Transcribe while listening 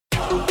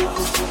Here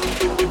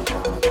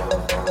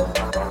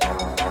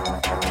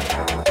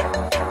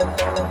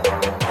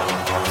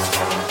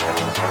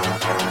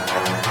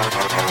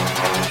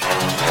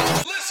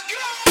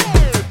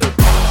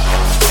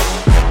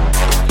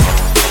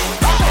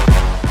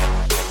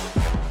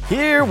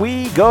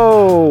we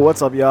go.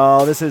 What's up,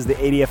 y'all? This is the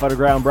ADF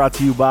Underground brought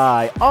to you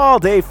by All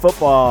Day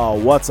Football.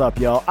 What's up,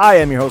 y'all? I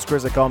am your host,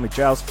 Chris. They call me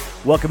Chouse.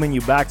 Welcoming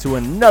you back to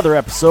another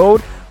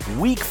episode.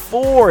 Week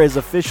 4 is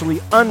officially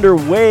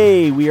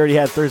underway. We already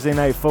had Thursday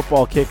Night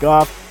Football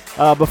kickoff.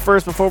 But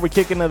first, before we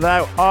kick into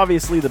that,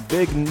 obviously the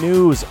big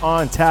news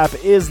on tap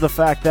is the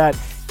fact that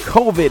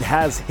COVID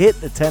has hit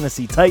the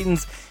Tennessee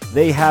Titans.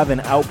 They have an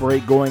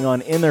outbreak going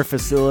on in their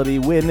facility,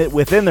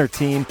 within their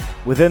team,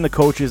 within the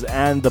coaches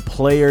and the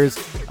players.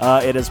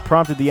 It has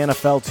prompted the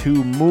NFL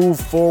to move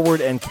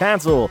forward and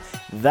cancel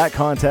that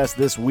contest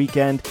this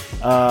weekend.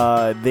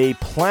 They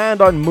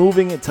planned on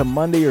moving it to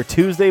Monday or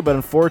Tuesday, but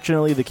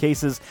unfortunately the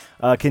cases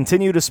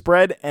continue to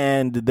spread,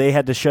 and they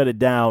had to shut it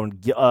down,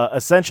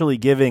 essentially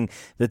giving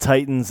the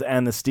Titans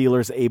and the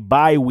Steelers a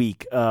bye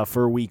week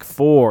for Week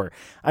 4.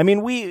 I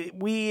mean,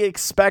 we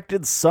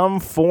expected some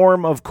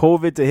form of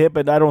COVID to hit,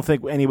 but I don't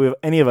think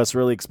any of us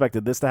really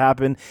expected this to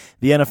happen.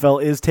 The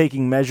NFL is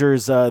taking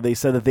measures. They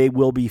said that they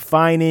will be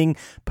fining,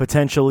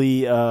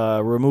 potentially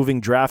removing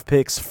draft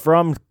picks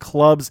from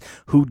clubs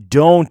who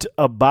don't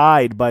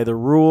abide by the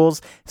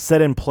rules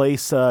set in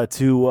place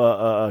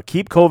to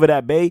keep COVID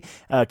at bay,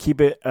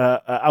 keep it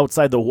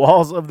outside the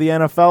walls of the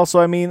NFL. So,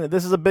 I mean,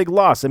 this is a big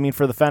loss. I mean,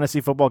 for the fantasy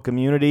football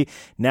community,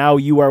 now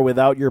you are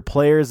without your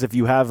players. If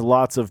you have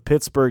lots of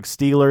Pittsburgh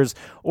Steelers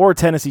or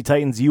Tennessee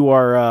Titans, you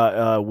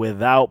are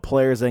without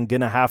players and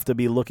going to have to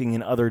be looking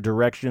in other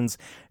directions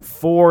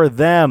for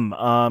them.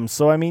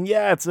 So, I mean,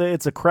 yeah,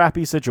 it's a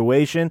crappy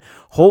situation.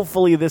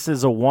 Hopefully this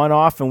is a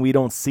one-off and we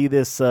don't see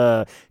this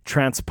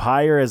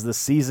transpire as the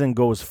season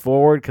goes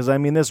forward, because, I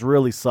mean, this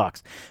really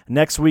sucks.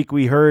 Next week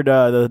we heard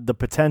the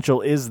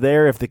potential is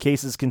there, if the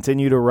cases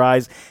continue to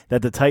rise,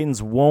 that the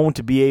Titans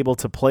won't be able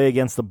to play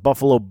against the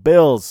Buffalo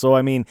Bills. So,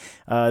 I mean,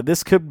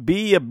 this could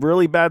be a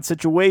really bad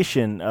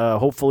situation.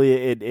 Hopefully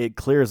it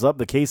clears up,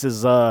 the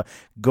cases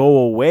go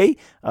away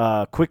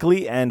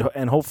quickly, and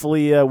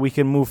hopefully we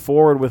can move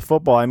forward with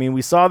football. I mean,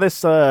 we saw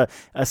this a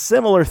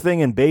similar thing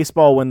in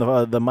baseball when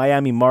the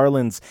Miami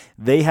Marlins,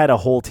 they had a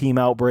whole team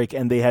outbreak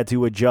and they had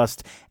to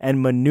adjust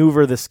and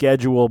maneuver the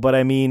schedule. But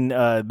I mean,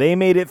 they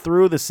made it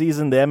through the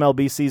season. The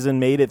MLB season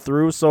made it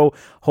through. So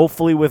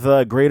hopefully with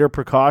greater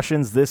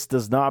precautions, this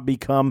does not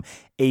become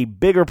a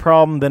bigger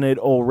problem than it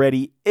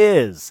already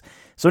is.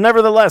 So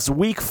nevertheless,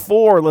 Week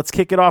 4, let's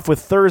kick it off with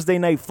Thursday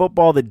Night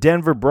Football, the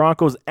Denver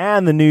Broncos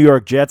and the New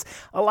York Jets.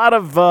 A lot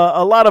of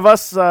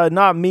us,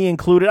 not me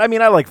included. I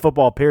mean, I like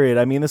football, period.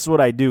 I mean, this is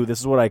what I do. This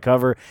is what I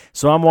cover.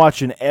 So I'm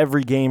watching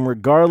every game,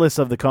 regardless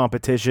of the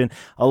competition.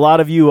 A lot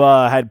of you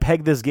had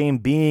pegged this game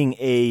being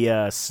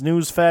a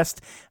snooze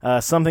fest,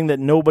 something that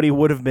nobody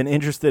would have been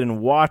interested in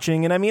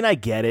watching. And I mean, I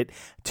get it.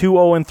 2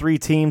 0-3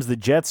 teams. The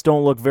Jets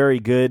don't look very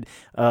good.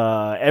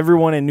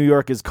 Everyone in New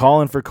York is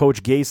calling for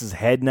Coach Gase's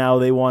head now.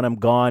 They want him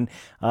gone.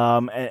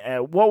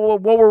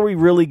 What were we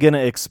really going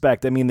to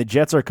expect? I mean, the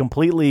Jets are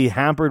completely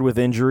hampered with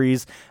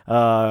injuries.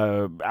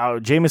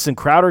 Jamison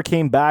Crowder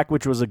came back,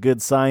 which was a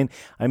good sign.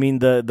 I mean,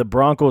 the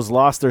Broncos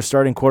lost their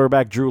starting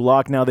quarterback, Drew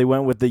Lock. Now they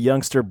went with the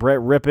youngster Brett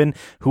Rippon,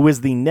 who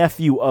is the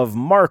nephew of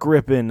Mark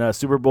Rippon,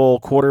 Super Bowl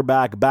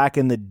quarterback back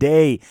in the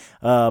day,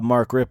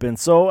 Mark Rippon.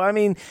 So, I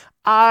mean,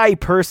 I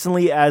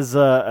personally, as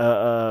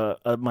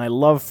my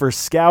love for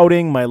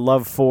scouting, my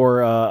love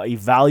for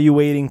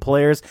evaluating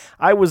players,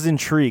 I was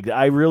intrigued.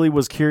 I really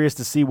was curious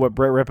to see what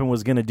Brett Rippon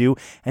was going to do,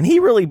 and he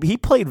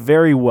played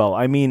very well.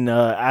 I mean,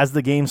 as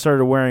the game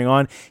started wearing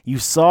on, you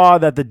saw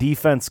that the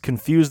defense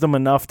confused him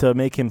enough to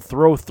make him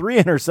throw 3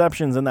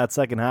 interceptions in that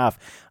second half.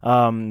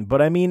 But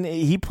I mean,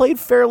 he played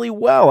fairly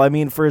well. I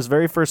mean, for his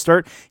very first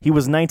start, he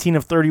was 19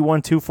 of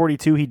 31,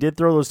 242. He did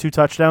throw those 2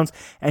 touchdowns,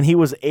 and he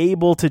was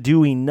able to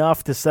do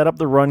enough to set up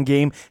the run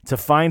game, to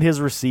find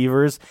his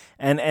receivers,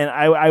 and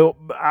I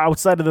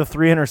outside of the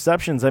 3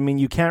 interceptions, I mean,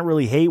 you can't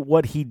really hate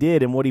what he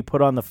did and what he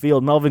put on the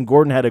field. Melvin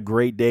Gordon had a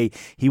great day.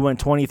 He went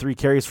 23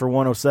 carries for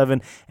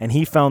 107, and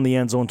he found the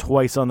end zone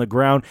twice on the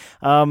ground.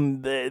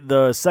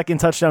 The second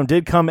touchdown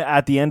did come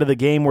at the end of the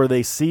game where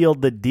they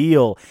sealed the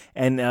deal,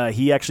 and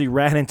he actually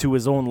ran into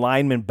his own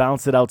lineman,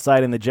 bounced it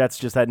outside, and the Jets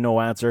just had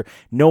no answer.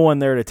 No one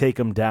there to take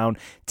him down.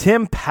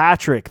 Tim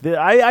Patrick,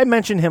 I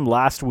mentioned him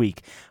last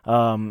week.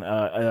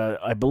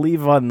 I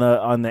believe on the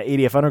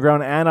ADF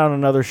Underground and on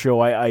another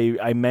show,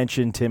 I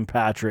mentioned Tim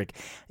Patrick.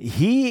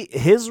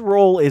 His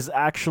role is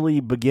actually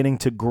beginning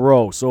to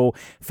grow. So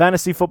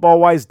fantasy football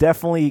wise,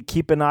 definitely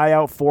keep an eye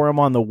out for him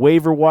on the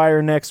waiver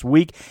wire next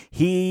week.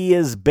 He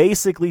is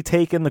basically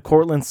taken the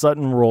Cortland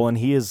Sutton role, and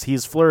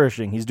he's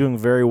flourishing. He's doing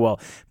very well.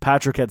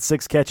 Patrick had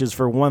 6 catches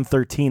for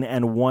 113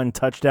 and 1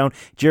 touchdown.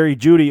 Jerry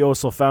Jeudy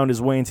also found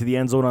his way into the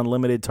end zone on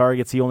limited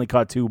targets. He only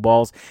caught 2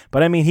 balls,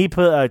 but I mean,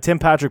 Tim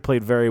Patrick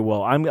played very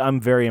well. I'm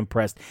very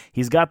impressed.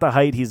 He's got the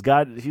height. He's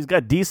got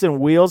decent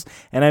wheels,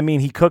 and I mean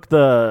he cooked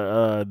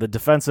the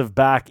defensive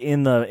back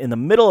in the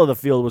middle of the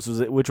field,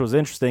 which was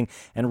interesting.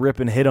 And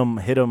Rypien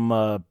hit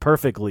him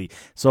perfectly.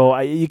 So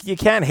you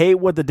can't hate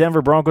what the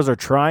Denver Broncos are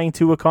trying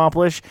to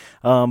accomplish.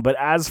 But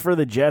as for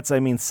the Jets, I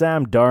mean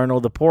Sam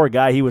Darnold, the poor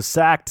guy, he was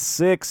sacked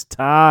 6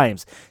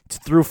 times.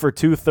 Threw for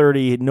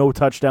 230, no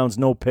touchdowns,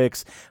 no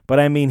picks.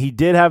 But I mean, he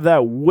did have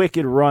that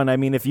wicked run. I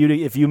mean, if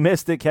you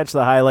missed it, catch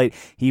the highlight.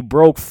 He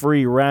broke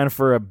free, ran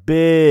for a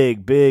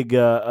big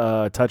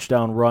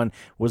touchdown run.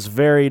 Was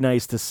very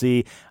nice to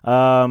see.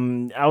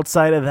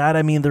 Outside of that,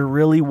 I mean, there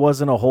really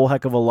wasn't a whole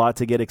heck of a lot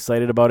to get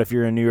excited about if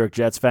you're a New York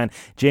Jets fan.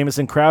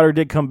 Jamison Crowder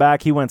did come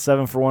back. He went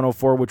 7 for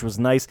 104, which was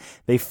nice.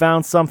 They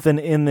found something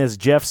in this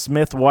Jeff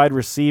Smith wide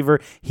receiver.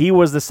 He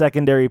was the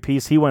secondary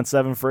piece. He went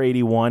 7 for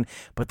 81.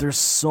 But there's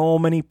so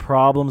many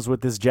problems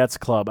with this Jets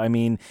club. I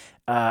mean,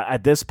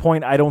 at this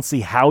point, I don't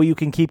see how you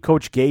can keep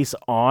Coach Gase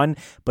on,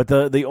 but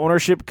the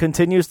ownership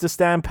continues to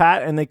stand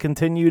pat and they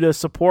continue to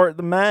support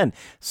the man.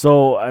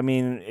 So, I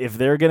mean, if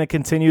they're going to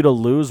continue to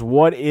lose,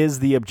 what is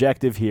the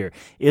objective here?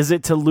 Is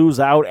it to lose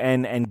out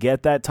and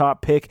get that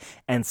top pick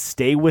and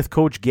stay with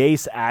Coach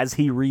Gase as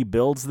he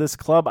rebuilds this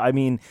club? I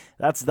mean,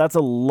 that's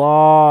a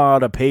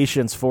lot of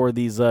patience for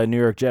these New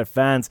York Jet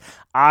fans.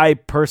 I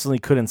personally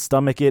couldn't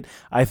stomach it.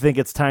 I think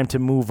it's time to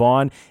move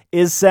on.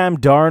 Is Sam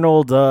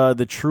Darnold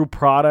the true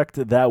product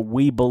that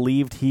we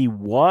believed he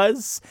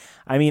was?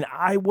 I mean,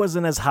 I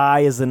wasn't as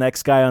high as the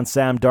next guy on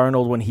Sam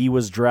Darnold when he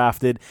was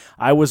drafted.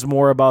 I was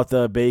more about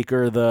the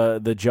Baker,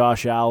 the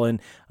Josh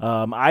Allen.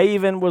 I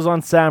even was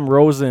on Sam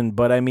Rosen,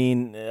 but I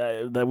mean,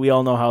 that we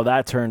all know how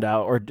that turned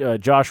out, or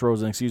Josh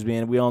Rosen, excuse me,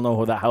 and we all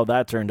know how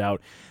that turned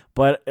out.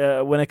 But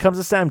when it comes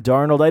to Sam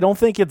Darnold, I don't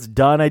think it's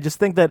done. I just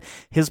think that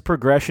his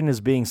progression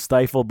is being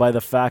stifled by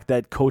the fact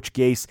that Coach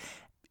Gase,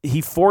 he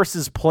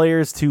forces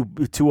players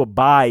to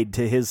abide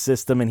to his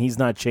system, and he's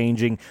not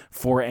changing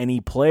for any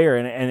player.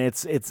 And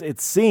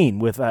it's seen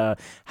with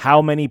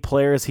how many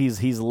players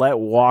he's let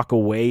walk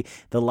away,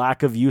 the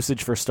lack of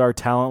usage for star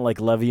talent like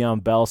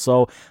Le'Veon Bell.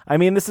 So, I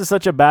mean, this is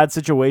such a bad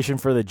situation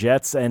for the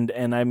Jets, and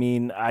I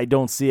mean, I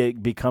don't see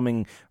it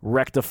becoming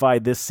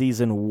rectified this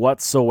season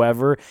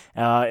whatsoever.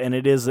 And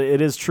it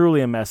is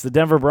truly a mess. The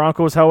Denver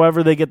Broncos,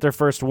 however, they get their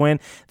first win.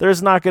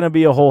 There's not going to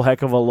be a whole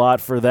heck of a lot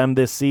for them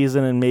this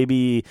season, and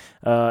maybe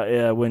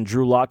when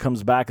Drew Lock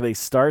comes back, they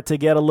start to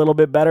get a little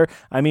bit better.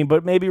 I mean,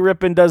 but maybe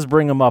Rypien does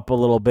bring them up a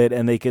little bit,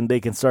 and they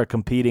can start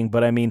competing.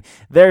 But I mean,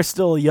 they're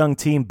still a young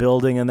team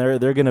building, and they're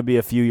going to be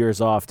a few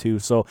years off too.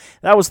 So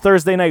that was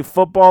Thursday Night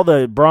Football.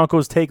 The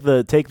Broncos take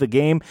the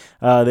game.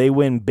 They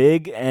win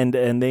big, and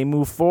they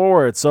move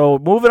forward. So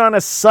moving on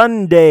to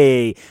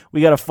Sunday,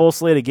 we got a full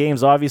slate of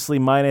games, obviously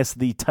minus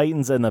the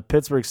Titans and the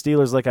Pittsburgh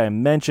Steelers, like I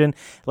mentioned.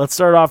 Let's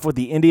start off with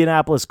the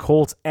Indianapolis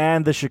Colts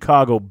and the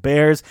Chicago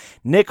Bears.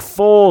 Nick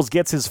Foles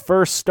gets his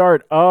first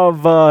start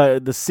of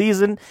the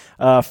season,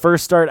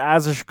 first start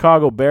as a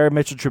Chicago Bear.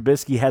 Mitchell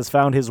Trubisky has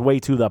found his way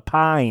to the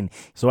pine.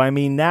 So, I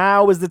mean,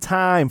 now is the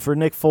time for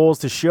Nick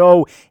Foles to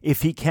show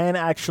if he can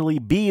actually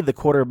be the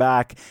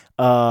quarterback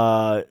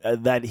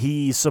that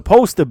he's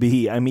supposed to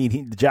be. I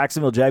mean, the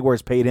Jacksonville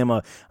Jaguars paid him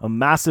a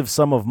massive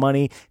sum of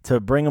money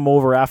to bring him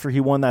over after he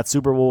won that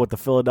Super Bowl with the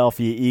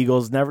Philadelphia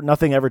Eagles.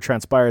 Nothing ever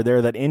transpired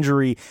there. That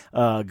injury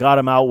got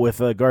him out with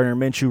Gardner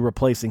Minshew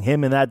replacing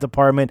him in that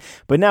department.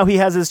 But now he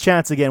has his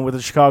chance again with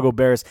the Chicago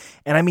Bears.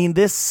 And I mean,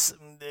 this,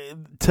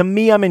 to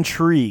me, I'm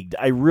intrigued.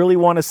 I really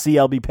want to see.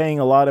 I'll be paying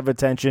a lot of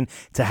attention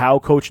to how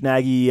Coach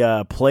Nagy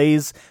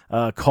plays,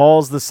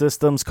 calls the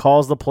systems,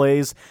 calls the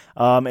plays,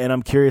 and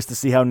I'm curious to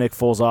see how Nick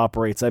Foles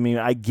operates. I mean,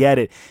 I get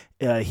it.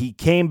 He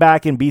came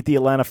back and beat the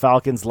Atlanta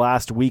Falcons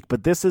last week,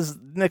 but this is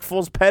Nick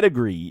Foles'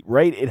 pedigree,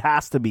 right? It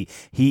has to be.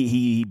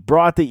 He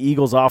brought the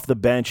Eagles off the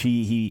bench.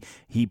 He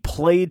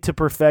played to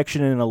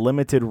perfection in a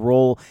limited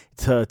role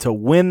to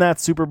win that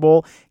Super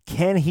Bowl.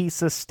 Can he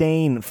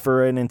sustain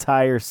for an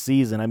entire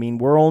season? I mean,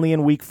 we're only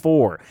in week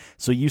 4,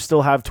 so you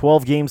still have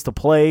 12 games to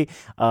play.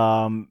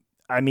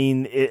 I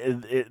mean,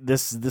 the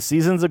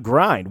season's a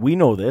grind. We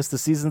know this. The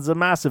season's a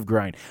massive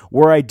grind.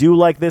 Where I do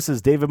like this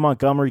is David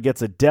Montgomery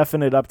gets a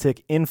definite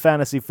uptick in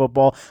fantasy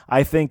football.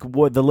 I think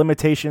what the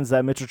limitations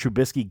that Mitchell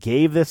Trubisky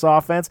gave this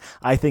offense,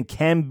 I think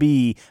can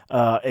be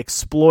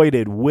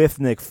exploited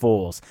with Nick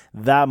Foles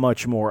that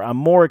much more. I'm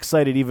more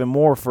excited even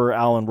more for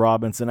Allen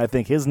Robinson. I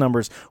think his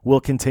numbers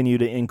will continue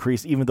to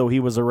increase, even though he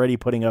was already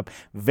putting up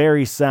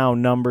very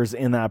sound numbers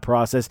in that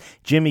process.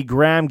 Jimmy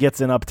Graham gets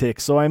an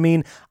uptick. So, I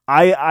mean,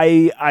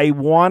 I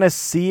want to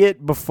see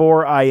it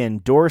before I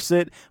endorse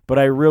it, but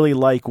I really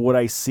like what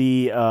I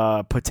see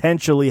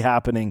potentially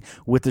happening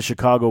with the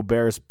Chicago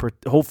Bears.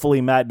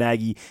 Hopefully Matt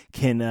Nagy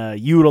can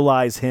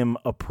utilize him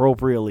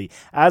appropriately.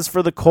 As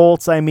for the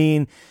Colts, I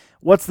mean,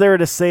 what's there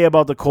to say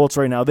about the Colts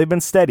right now? They've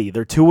been steady.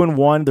 They're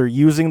 2-1. They're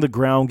using the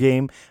ground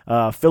game.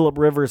 Phillip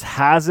Rivers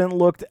hasn't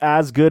looked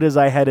as good as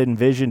I had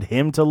envisioned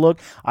him to look.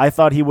 I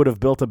thought he would have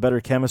built a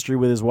better chemistry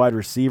with his wide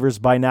receivers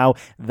by now.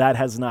 That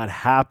has not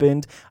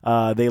happened.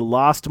 They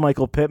lost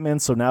Michael Pittman,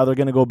 so now they're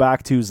going to go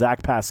back to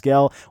Zach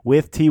Pascal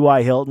with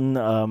T.Y. Hilton.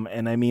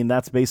 And I mean,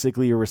 that's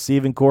basically your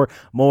receiving core.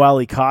 Mo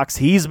Alley Cox,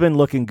 he's been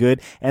looking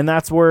good, and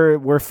that's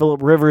where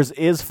Phillip Rivers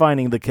is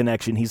finding the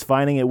connection. He's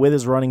finding it with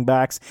his running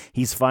backs.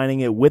 He's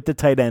finding it with the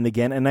tight end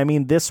again. And I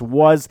mean, this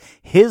was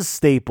his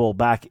staple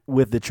back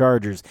with the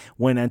Chargers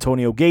when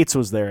Antonio Gates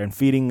was there and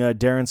feeding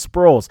Darren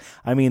Sproles.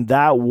 I mean,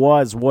 that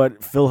was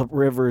what Phillip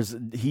Rivers,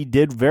 he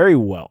did very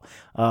well.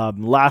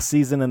 Last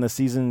season and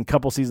the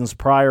couple seasons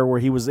prior, where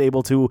he was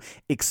able to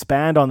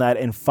expand on that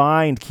and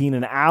find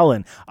Keenan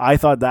Allen. I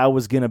thought that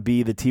was going to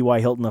be the T.Y.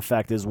 Hilton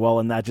effect as well,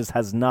 and that just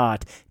has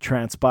not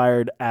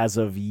transpired as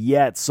of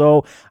yet.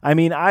 So, I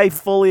mean, I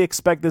fully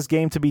expect this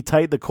game to be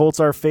tight. The Colts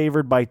are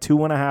favored by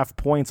 2.5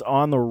 points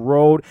on the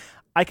road.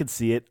 I could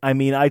see it. I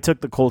mean, I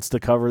took the Colts to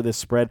cover this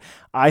spread.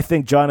 I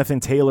think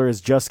Jonathan Taylor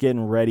is just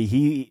getting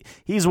ready.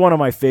 He's one of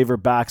my favorite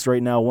backs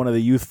right now, one of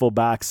the youthful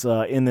backs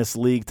in this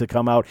league to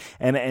come out,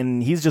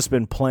 and he's just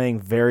been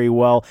playing very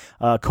well.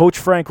 Coach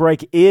Frank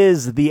Reich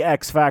is the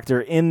X factor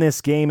in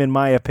this game, in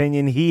my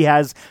opinion. He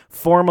has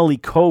formerly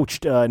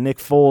coached Nick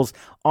Foles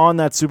on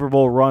that Super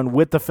Bowl run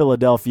with the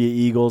Philadelphia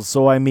Eagles.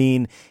 So, I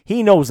mean,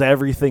 he knows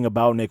everything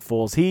about Nick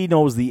Foles. He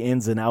knows the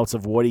ins and outs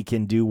of what he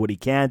can do, what he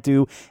can't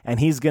do, and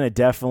he's going to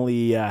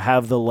definitely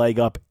have the leg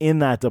up in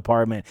that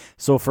department.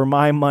 So, for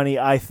my money,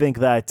 I think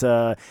that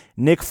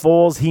Nick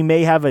Foles, he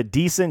may have a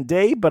decent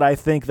day, but I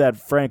think that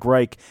Frank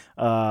Reich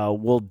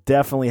will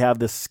definitely have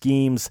the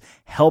schemes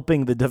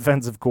helping the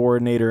defensive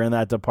coordinator in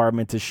that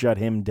department to shut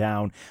him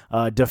down.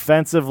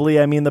 Defensively,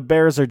 I mean, the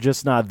Bears are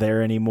just not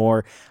there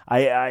anymore.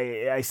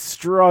 I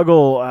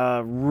struggle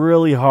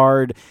really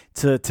hard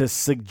to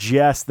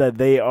suggest that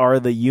they are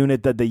the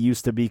unit that they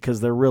used to be,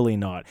 because they're really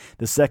not.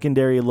 The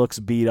secondary looks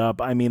beat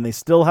up. I mean, they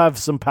still have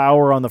some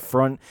power on the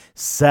front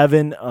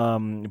seven,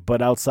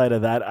 but outside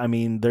of that, I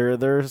mean,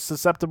 they're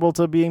susceptible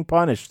to being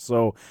punished.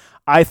 So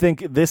I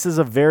think this is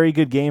a very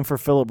good game for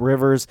Phillip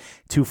Rivers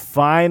to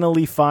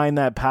finally find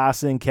that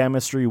passing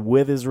chemistry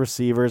with his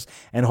receivers,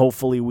 and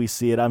hopefully we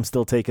see it. I'm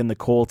still taking the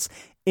Colts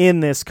in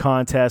this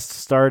contest,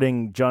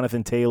 starting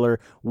Jonathan Taylor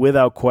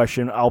without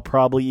question. I'll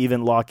probably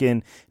even lock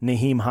in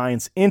Nyheim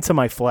Hines into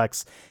my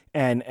flex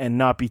and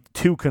not be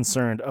too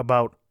concerned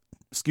about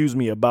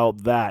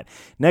that.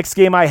 Next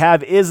game I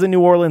have is the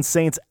New Orleans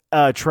Saints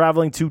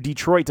traveling to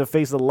Detroit to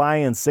face the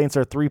Lions. Saints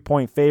are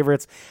 3-point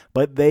favorites,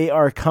 but they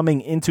are coming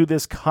into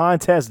this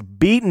contest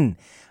beaten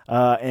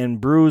and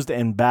bruised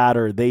and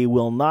battered. They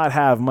will not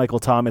have Michael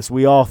Thomas.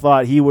 We all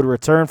thought he would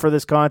return for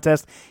this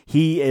contest.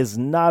 He is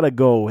not a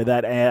go.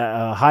 That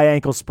high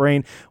ankle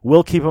sprain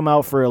will keep him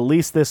out for at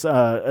least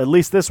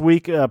this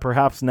week,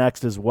 perhaps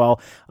next as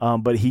well.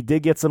 But he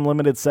did get some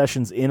limited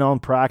sessions in on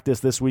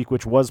practice this week,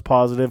 which was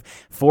positive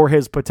for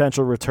his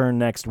potential return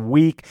next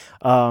week.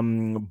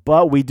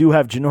 But we do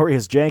have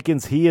Janoris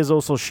Jenkins. He is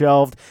also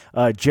shelved.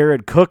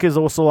 Jared Cook is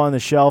also on the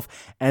shelf.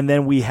 And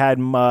then we had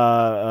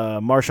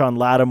Marshawn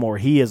Lattimore.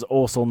 He is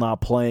also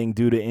not playing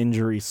due to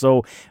injury.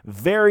 So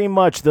very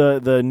much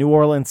the New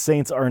Orleans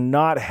Saints are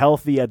not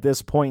healthy at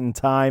this point in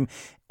time.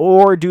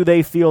 Or do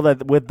they feel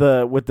that with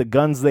the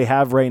guns they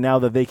have right now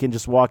that they can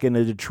just walk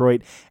into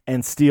Detroit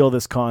and steal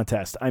this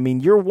contest? I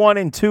mean, you're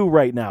 1-2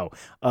 right now,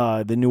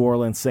 the New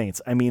Orleans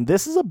Saints. I mean,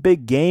 this is a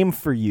big game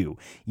for you.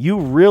 You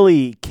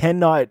really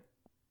cannot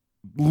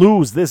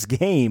lose this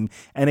game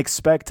and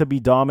expect to be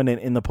dominant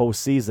in the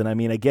postseason. I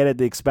mean, I get it.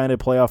 The expanded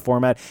playoff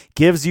format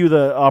gives you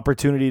the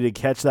opportunity to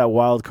catch that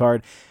wild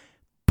card.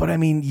 But, I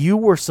mean, you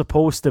were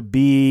supposed to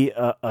be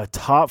a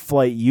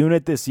top-flight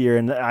unit this year.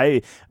 And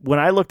when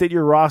I looked at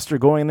your roster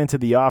going into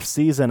the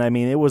offseason, I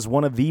mean, it was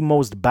one of the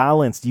most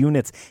balanced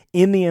units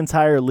in the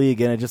entire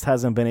league, and it just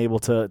hasn't been able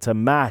to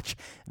match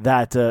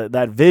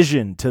that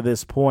vision to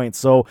this point.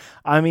 So,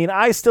 I mean,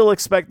 I still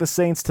expect the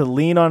Saints to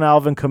lean on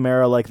Alvin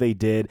Kamara like they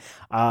did.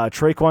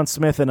 Traquan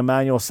Smith and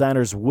Emmanuel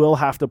Sanders will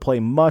have to play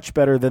much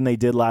better than they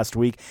did last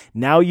week.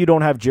 Now you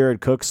don't have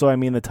Jared Cook, so, I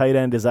mean, the tight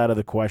end is out of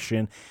the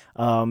question.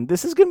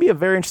 This is going to be a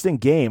very interesting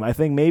game. I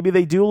think maybe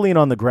they do lean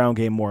on the ground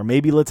game more.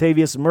 Maybe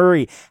Latavius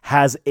Murray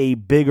has a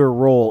bigger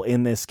role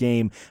in this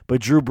game,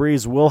 but Drew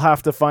Brees will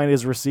have to find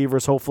his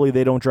receivers. Hopefully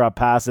they don't drop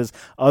passes.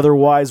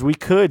 Otherwise, we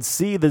could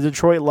see the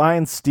Detroit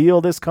Lions steal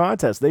this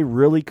contest. They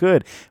really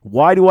could.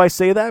 Why do I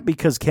say that?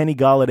 Because Kenny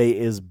Golladay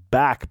is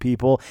back,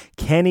 people.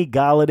 Kenny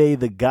Golladay,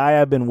 the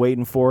guy I've been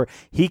waiting for.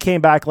 He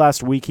came back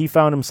last week. He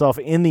found himself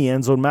in the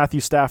end zone.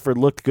 Matthew Stafford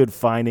looked good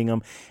finding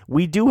him.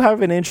 We do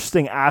have an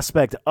interesting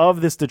aspect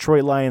of this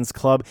Detroit Lions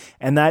club,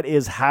 and that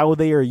is how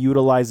they are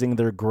utilizing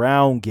their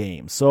ground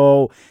game.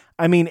 So,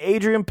 I mean,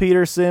 Adrian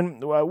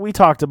Peterson, we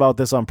talked about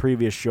this on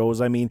previous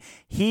shows. I mean,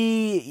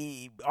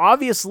 he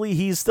obviously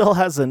he still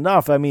has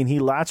enough. I mean, he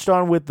latched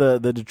on with the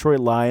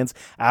Detroit Lions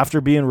after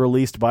being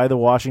released by the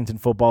Washington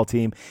football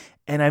team.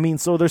 And I mean,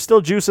 so there's still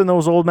juice in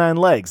those old man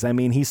legs. I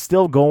mean, he's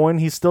still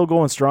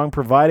going strong,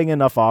 providing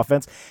enough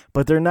offense,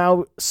 but they're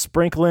now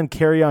sprinkling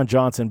Kerryon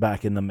Johnson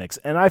back in the mix.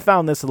 And I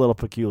found this a little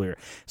peculiar.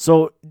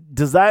 So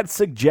does that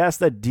suggest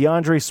that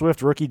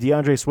rookie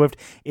DeAndre Swift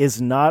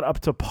is not up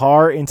to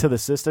par into the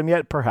system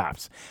yet?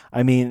 Perhaps.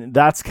 I mean,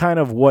 that's kind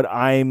of what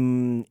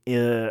I'm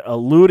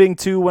alluding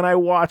to when I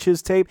watch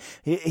his tape.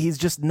 He's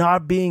just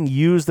not being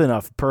used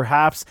enough.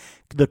 Perhaps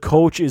the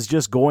coach is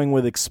just going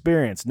with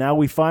experience. Now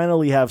we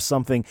finally have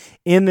something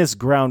in this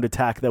ground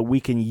attack that we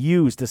can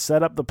use to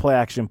set up the play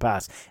action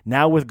pass.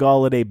 Now with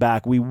Golladay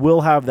back, we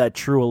will have that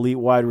true elite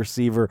wide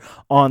receiver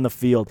on the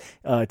field.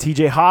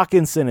 TJ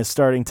Hawkinson is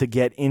starting to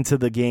get into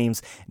the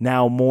games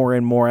now more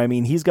and more. I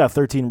mean, he's got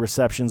 13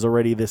 receptions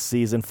already this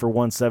season for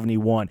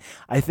 171.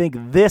 I think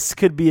this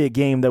could be a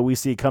game that we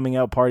see coming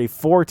out party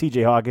for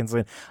TJ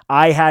Hawkinson.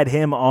 I had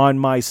him on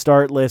my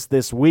start list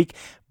this week,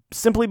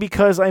 simply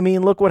because, I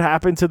mean, look what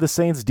happened to the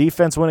Saints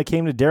defense when it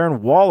came to Darren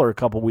Waller a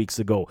couple weeks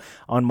ago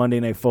on Monday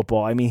Night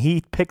Football. I mean,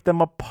 he picked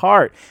them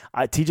apart.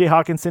 TJ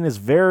Hawkinson is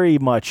very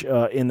much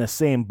in the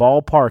same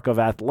ballpark of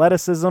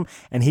athleticism,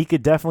 and he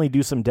could definitely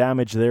do some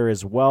damage there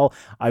as well.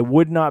 I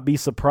would not be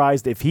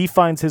surprised if he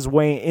finds his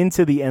way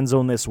into the end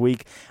zone this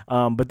week.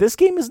 But this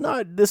game is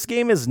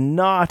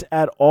not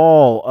at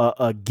all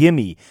a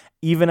gimme.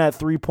 Even at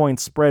 3-point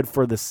spread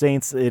for the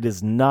Saints, it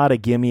is not a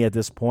gimme at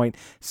this point,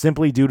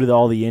 simply due to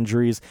all the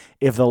injuries.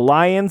 If the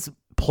Lions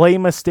play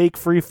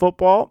mistake-free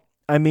football,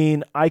 I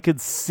mean, I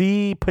could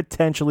see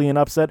potentially an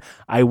upset.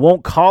 I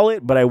won't call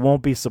it, but I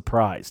won't be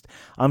surprised.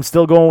 I'm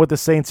still going with the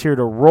Saints here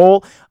to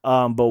roll,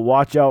 but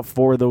watch out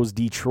for those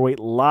Detroit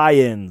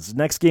Lions.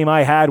 Next game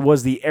I had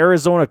was the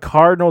Arizona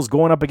Cardinals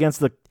going up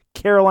against the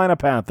Carolina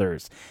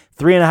Panthers.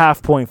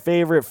 3.5-point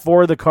favorite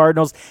for the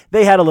Cardinals.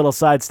 They had a little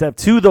sidestep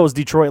to those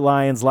Detroit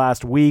Lions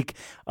last week.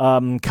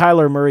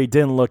 Kyler Murray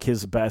didn't look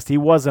his best. He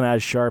wasn't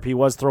as sharp. He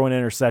was throwing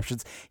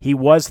interceptions. He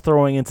was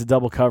throwing into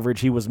double coverage.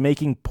 He was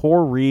making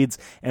poor reads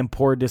and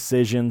poor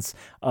decisions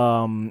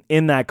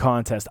in that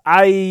contest.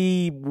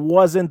 I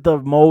wasn't the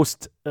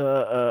most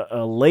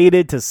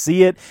elated to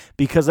see it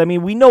because, I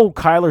mean, we know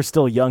Kyler's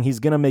still young. He's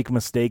going to make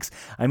mistakes.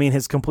 I mean,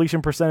 his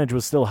completion percentage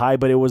was still high,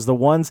 but it was the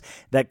ones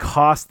that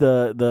cost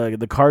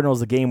the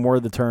Cardinals the game were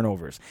the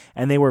turnovers,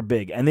 and they were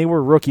big, and they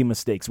were rookie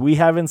mistakes. We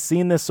haven't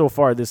seen this so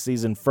far this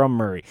season from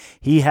Murray.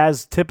 He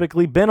has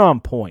typically been on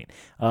point.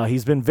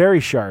 He's been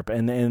very sharp,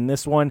 and in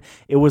this one,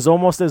 it was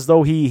almost as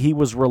though he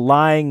was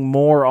relying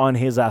more on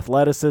his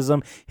athleticism,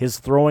 his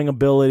throwing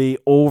ability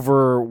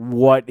over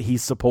what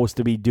he's supposed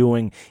to be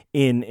doing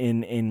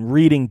in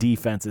reading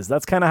defenses.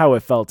 That's kind of how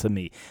it felt to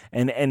me,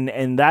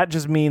 and that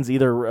just means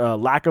either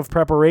lack of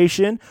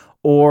preparation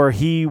or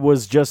he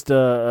was just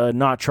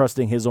not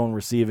trusting his own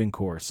receiving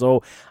core.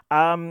 So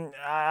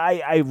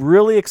I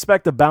really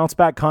expect a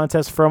bounce-back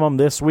contest from him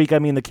this week. I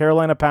mean, the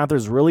Carolina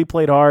Panthers really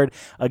played hard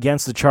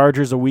against the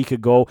Chargers a week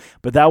ago,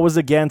 but that was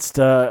against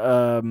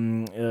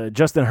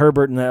Justin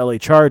Herbert and the LA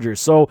Chargers.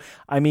 So,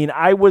 I mean,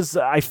 I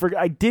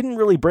didn't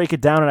really break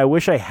it down, and I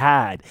wish I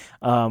had.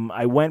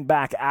 I went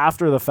back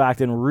after the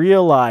fact and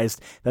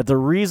realized that the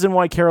reason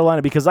why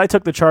Carolina, because I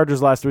took the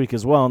Chargers last week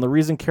as well, and the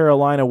reason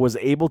Carolina was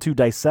able to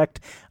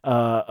dissect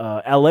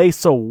LA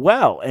so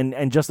well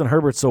and Justin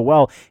Herbert so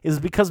well is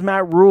because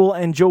Matt Rule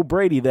and Joe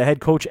Brady, the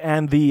head coach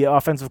and the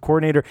offensive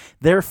coordinator,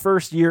 their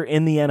first year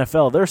in the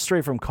NFL. They're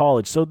straight from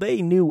college, so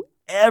they knew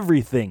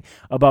everything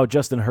about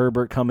Justin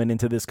Herbert coming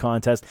into this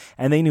contest,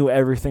 and they knew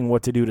everything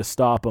what to do to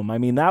stop him. I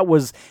mean, that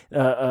was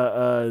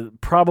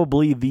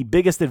probably the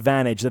biggest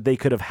advantage that they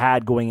could have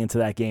had going into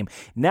that game.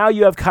 Now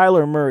you have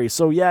Kyler Murray.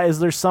 So, yeah, is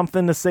there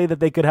something to say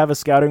that they could have a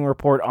scouting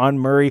report on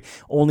Murray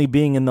only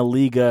being in the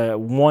league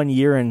 1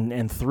 year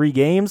and 3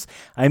 games?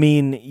 I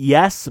mean,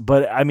 yes,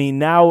 but I mean,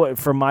 now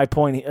from my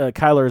point,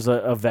 Kyler is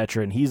a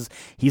veteran.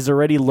 He's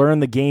already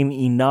learned the game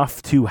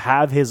enough to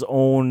have his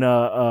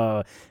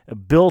own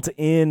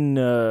built-in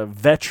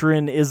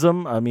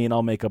veteranism. I mean,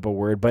 I'll make up a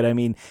word, but I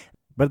mean,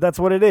 but that's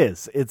what it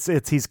is. It's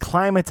he's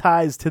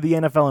climatized to the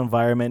NFL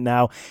environment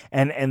now,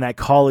 and that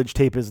college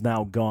tape is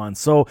now gone.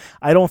 So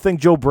I don't think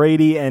Joe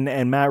Brady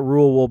and Matt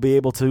Rule will be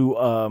able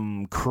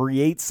to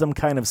create some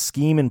kind of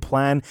scheme and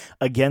plan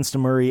against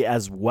Murray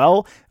as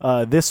well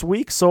this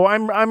week. So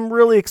I'm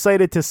really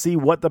excited to see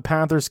what the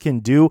Panthers can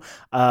do.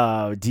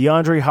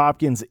 DeAndre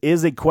Hopkins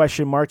is a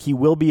question mark. He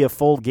will be a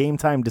full game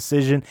time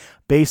decision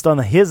based on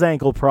his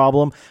ankle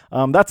problem.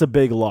 That's a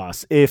big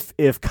loss. If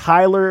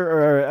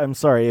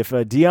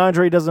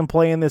DeAndre doesn't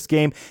play in this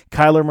game,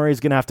 Kyler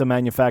Murray's going to have to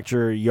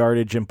manufacture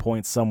yardage and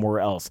points somewhere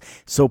else.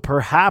 So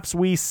perhaps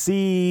we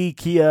see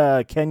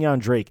Kenyon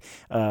Drake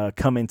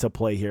come into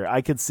play here.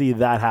 I could see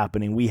that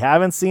happening. We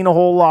haven't seen a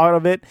whole lot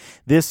of it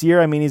this year.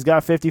 I mean, he's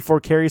got 54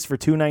 carries for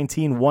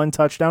 219, 1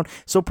 touchdown.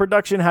 So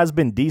production has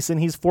been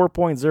decent. He's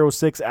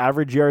 4.06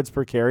 average yards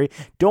per carry.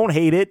 Don't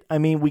hate it. I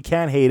mean, we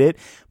can't hate it.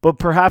 But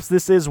perhaps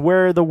this is where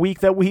where the week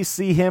that we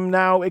see him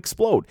now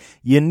explode.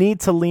 You need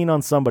to lean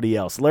on somebody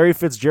else. Larry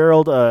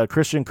Fitzgerald,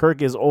 Christian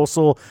Kirk is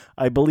also,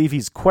 I believe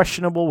he's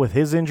questionable with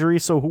his injury.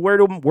 So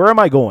where am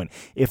I going?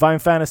 If I'm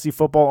fantasy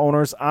football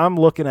owners, I'm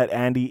looking at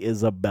Andy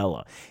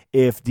Isabella.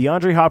 If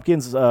DeAndre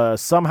Hopkins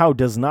somehow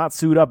does not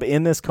suit up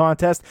in this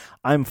contest,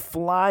 I'm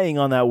flying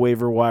on that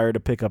waiver wire to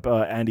pick up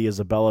Andy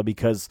Isabella,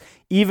 because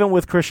even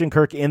with Christian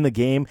Kirk in the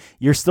game,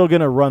 you're still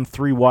going to run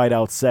 3 wide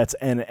out sets,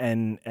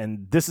 and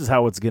this is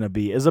how it's going to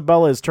be.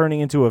 Isabella is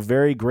turning into a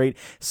very great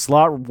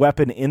slot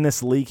weapon in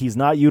this league. He's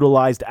not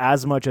utilized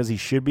as much as he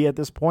should be at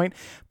this point,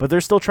 but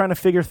they're still trying to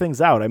figure things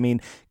out. I mean,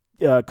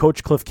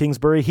 Coach Cliff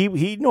Kingsbury,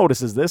 he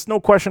notices this, no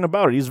question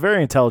about it. He's a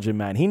very intelligent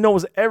man. He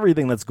knows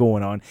everything that's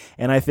going on,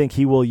 and I think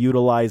he will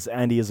utilize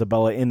Andy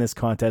Isabella in this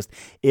contest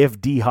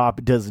if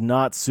D-Hop does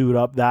not suit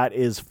up. That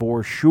is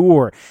for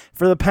sure.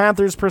 For the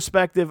Panthers'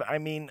 perspective, I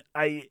mean,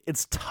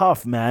 it's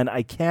tough, man.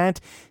 I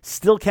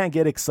still can't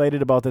get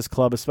excited about this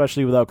club,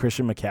 especially without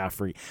Christian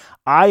McCaffrey.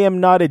 I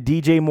am not a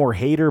DJ Moore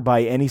hater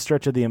by any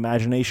stretch of the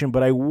imagination,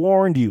 but I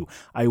warned you.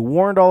 I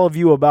warned all of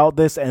you about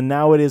this, and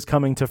now it is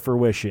coming to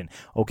fruition.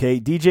 Okay,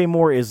 DJ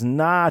Moore is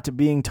not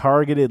being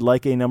targeted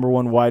like a number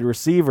 1 wide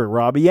receiver.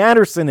 Robbie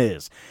Anderson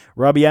is.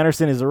 Robbie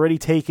Anderson has already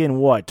taken,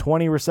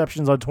 20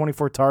 receptions on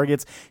 24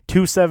 targets,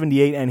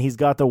 278, and he's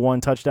got the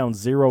 1 touchdown,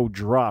 0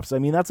 drops. I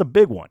mean, that's a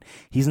big one.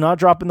 He's not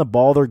dropping the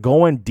ball. They're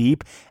going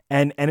deep,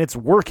 and it's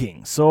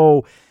working.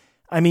 So,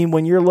 I mean,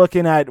 when you're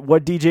looking at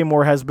what DJ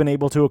Moore has been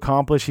able to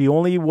accomplish, he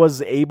only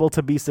was able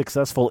to be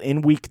successful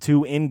in week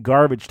 2 in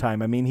garbage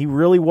time. I mean, he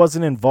really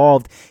wasn't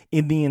involved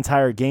in the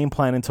entire game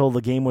plan until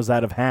the game was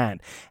out of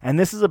hand. And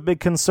this is a big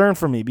concern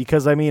for me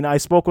because, I mean, I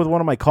spoke with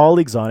one of my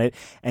colleagues on it,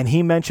 and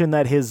he mentioned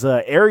that his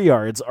air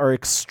yards are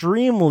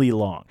extremely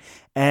long.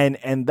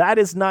 And that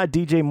is not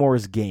DJ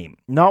Moore's game,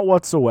 not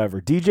whatsoever.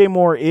 DJ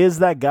Moore is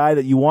that guy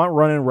that you want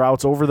running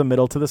routes over the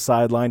middle to the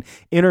sideline,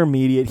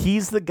 intermediate.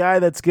 He's the guy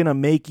that's going to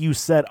make you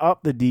set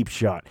up the deep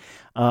shot.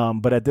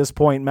 But at this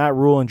point, Matt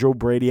Rule and Joe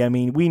Brady, I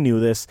mean, we knew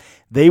this.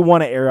 They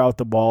want to air out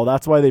the ball.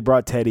 That's why they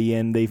brought Teddy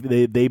in.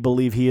 They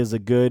believe he is a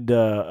good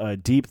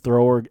deep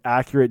thrower,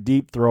 accurate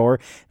deep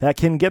thrower that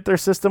can get their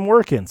system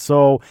working.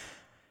 So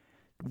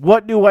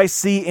what do I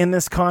see in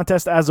this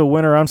contest as a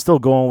winner? I'm still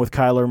going with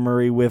Kyler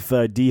Murray with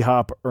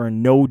D-Hop or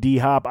no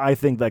D-Hop. I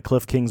think that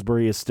Cliff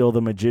Kingsbury is still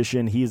the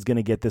magician. He's going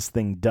to get this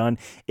thing done.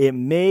 It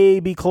may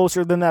be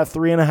closer than that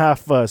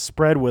 3.5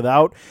 spread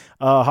without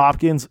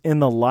Hopkins in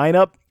the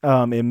lineup.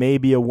 It may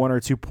be a 1 or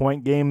 2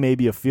 point game,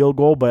 maybe a field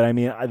goal, but I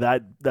mean,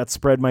 that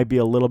spread might be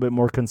a little bit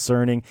more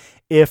concerning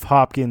if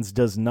Hopkins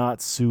does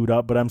not suit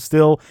up. But I'm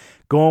still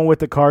going with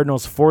the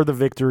Cardinals for the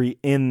victory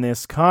in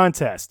this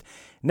contest.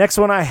 Next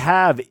one I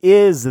have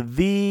is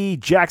the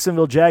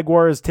Jacksonville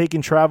Jaguars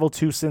taking travel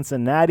to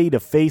Cincinnati to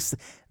face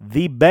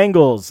the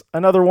Bengals.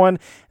 Another one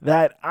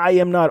that I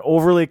am not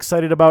overly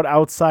excited about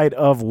outside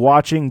of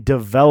watching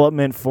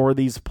development for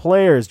these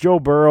players. Joe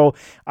Burrow,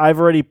 I've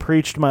already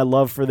preached my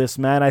love for this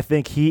man. I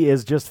think he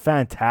is just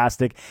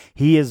fantastic.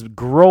 He is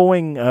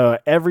growing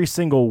every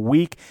single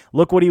week.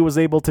 Look what he was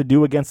able to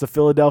do against the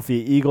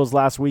Philadelphia Eagles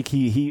last week.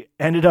 He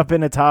ended up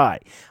in a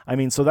tie. I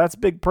mean, so that's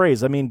big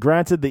praise. I mean,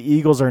 granted, the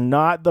Eagles are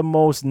not the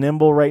most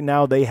nimble right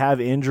now. They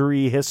have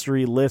injury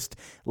history list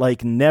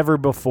like never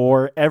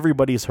before.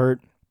 Everybody's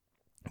hurt.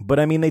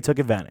 But, I mean, they took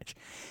advantage.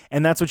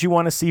 And that's what you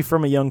want to see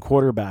from a young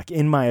quarterback,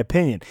 in my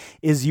opinion,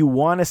 is you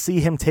want to see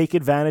him take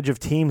advantage of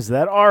teams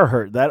that are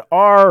hurt, that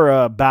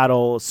are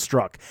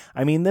battle-struck.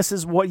 I mean, this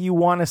is what you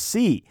want to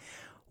see.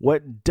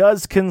 What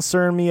does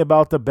concern me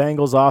about the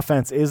Bengals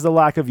offense is the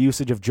lack of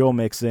usage of Joe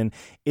Mixon,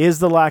 is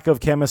the lack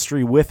of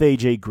chemistry with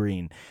A.J.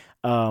 Green.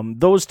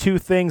 Those two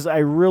things I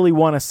really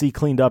want to see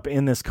cleaned up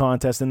in this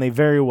contest, and they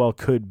very well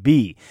could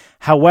be.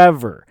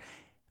 However,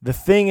 the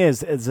thing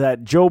is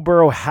that Joe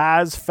Burrow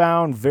has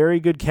found very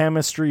good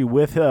chemistry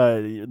with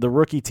the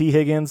rookie T.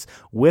 Higgins,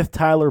 with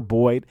Tyler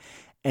Boyd,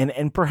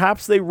 and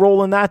perhaps they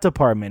roll in that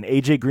department.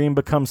 A.J. Green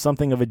becomes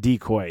something of a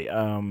decoy.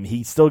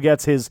 He still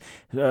gets his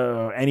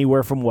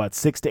anywhere from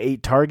 6 to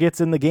 8 targets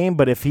in the game,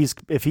 but if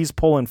he's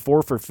pulling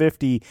 4 for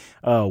 50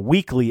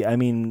 weekly, I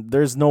mean,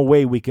 there's no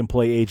way we can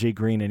play A.J.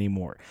 Green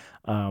anymore.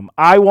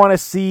 I want to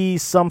see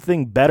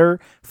something better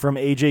from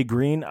A.J.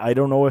 Green. I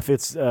don't know if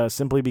it's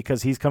simply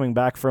because he's coming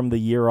back from the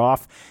year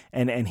off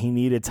and he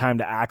needed time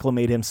to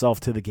acclimate himself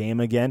to the game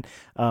again.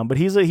 But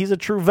he's a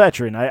true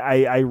veteran.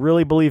 I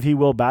really believe he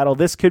will battle.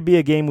 This could be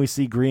a game we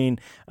see Green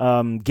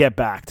get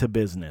back to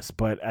business.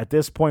 But at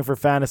this point for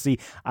fantasy,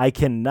 I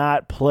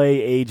cannot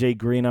play A.J.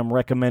 Green. I'm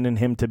recommending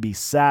him to be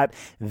sat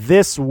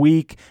this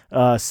week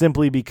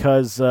simply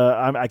because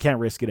I can't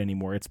risk it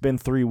anymore. It's been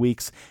 3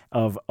 weeks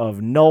of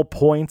null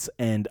points,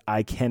 and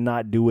I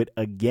cannot do it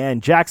again.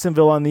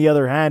 Jacksonville, on the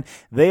other hand,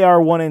 they are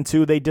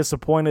 1-2. They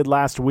disappointed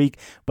last week,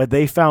 but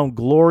they found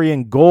glory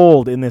and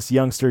gold in this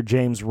youngster,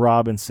 James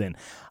Robinson.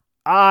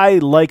 I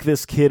like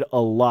this kid a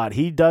lot.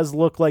 He does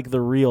look like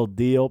the real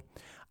deal.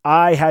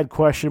 I had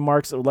question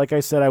marks. Like I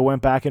said, I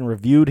went back and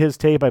reviewed his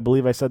tape. I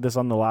believe I said this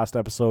on the last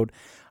episode.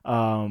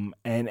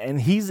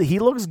 And he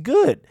looks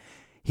good.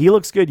 He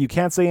looks good. You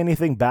can't say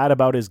anything bad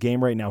about his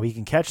game right now. He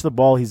can catch the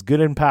ball. He's good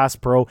in pass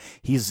pro.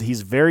 He's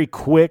very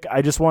quick.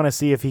 I just want to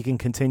see if he can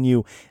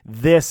continue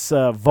this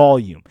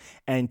volume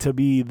and to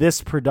be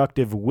this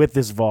productive with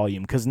this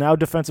volume, because now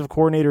defensive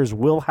coordinators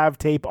will have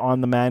tape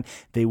on the man.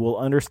 They will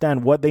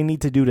understand what they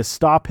need to do to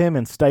stop him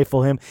and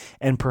stifle him,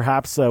 and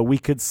perhaps we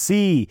could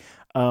see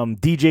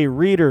DJ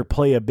Reader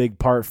play a big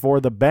part for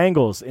the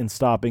Bengals in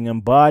stopping him.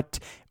 But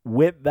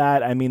with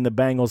that, I mean, the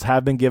Bengals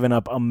have been giving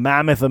up a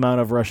mammoth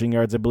amount of rushing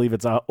yards. I believe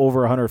it's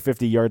over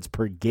 150 yards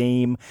per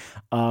game.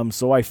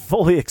 So I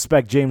fully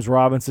expect James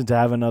Robinson to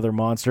have another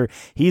monster.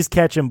 He's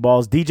catching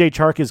balls. DJ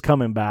Chark is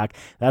coming back.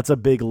 That's a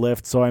big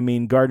lift. So, I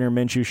mean, Gardner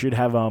Minshew should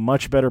have a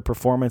much better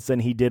performance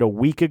than he did a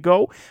week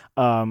ago.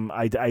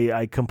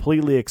 I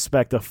completely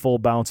expect a full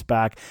bounce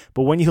back.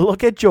 But when you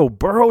look at Joe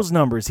Burrow's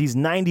numbers, he's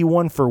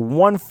 91 for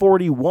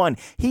 141.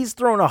 He's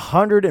thrown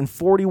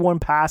 141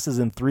 passes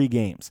in 3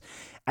 games.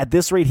 At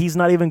this rate, he's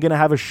not even going to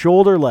have a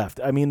shoulder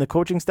left. I mean, the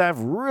coaching staff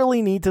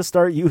really need to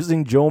start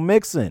using Joe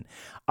Mixon.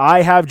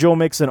 I have Joe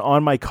Mixon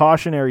on my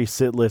cautionary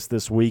sit list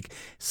this week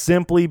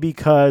simply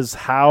because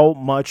how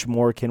much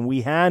more can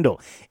we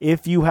handle?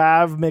 If you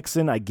have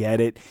Mixon, I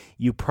get it.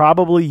 You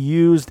probably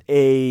used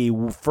a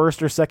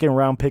first or second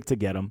round pick to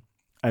get him.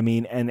 I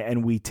mean,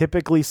 and we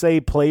typically say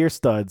play your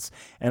studs,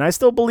 and I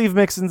still believe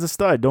Mixon's a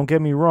stud, don't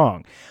get me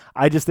wrong.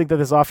 I just think that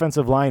this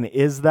offensive line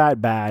is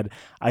that bad.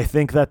 I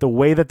think that the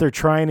way that they're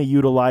trying to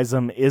utilize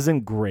them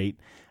isn't great.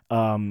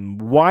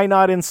 Why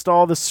not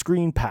install the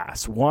screen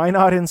pass? Why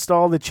not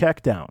install the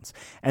checkdowns?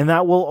 And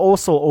that will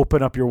also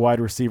open up your wide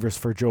receivers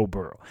for Joe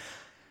Burrow.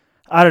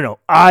 I don't know.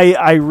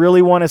 I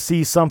really want to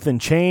see something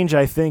change.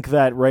 I think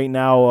that right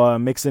now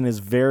Mixon is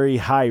very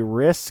high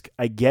risk.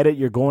 I get it.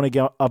 You're going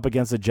up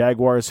against the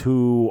Jaguars,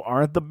 who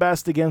aren't the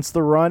best against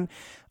the run.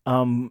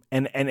 And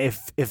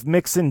if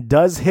Mixon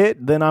does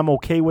hit, then I'm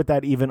okay with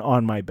that even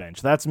on my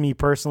bench. That's me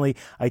personally.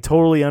 I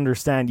totally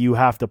understand you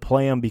have to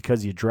play him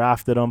because you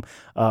drafted him.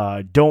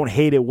 Don't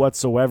hate it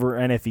whatsoever.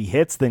 And if he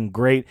hits, then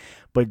great.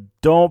 But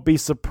don't be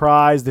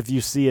surprised if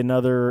you see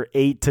another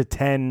 8 to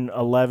 10,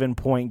 11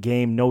 point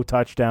game, no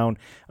touchdown,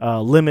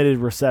 limited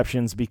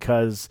receptions,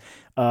 because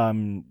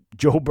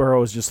Joe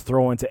Burrow is just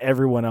throwing to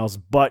everyone else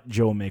but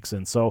Joe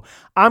Mixon. So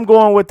I'm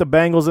going with the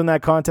Bengals in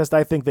that contest.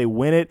 I think they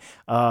win it.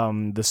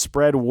 The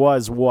spread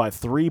was,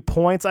 3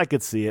 points? I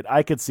could see it.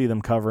 I could see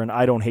them covering.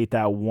 I don't hate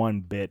that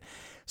one bit.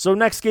 So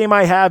next game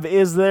I have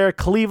is their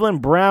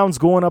Cleveland Browns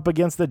going up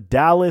against the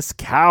Dallas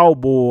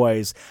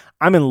Cowboys.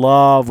 I'm in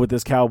love with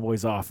this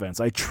Cowboys offense.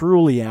 I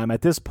truly am.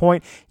 At this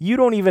point, you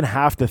don't even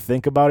have to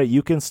think about it.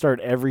 You can start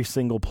every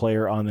single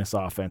player on this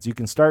offense. You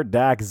can start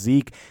Dak,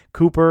 Zeke,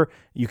 Cooper.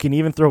 You can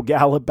even throw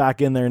Gallup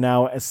back in there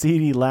now,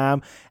 CeeDee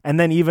Lamb, and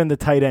then even the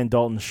tight end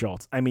Dalton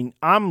Schultz. I mean,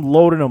 I'm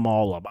loading them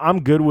all up.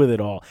 I'm good with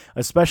it all,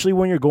 especially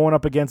when you're going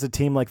up against a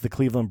team like the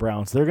Cleveland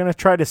Browns. They're going to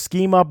try to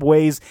scheme up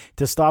ways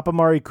to stop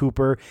Amari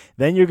Cooper.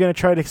 Then you're going to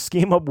try to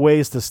scheme up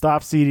ways to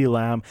stop CeeDee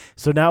Lamb.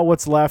 So now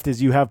what's left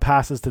is you have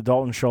passes to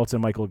Dalton Schultz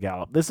and Michael Gallup.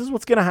 This is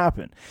what's going to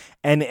happen.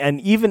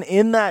 And even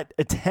in that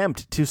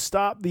attempt to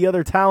stop the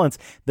other talents,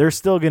 they're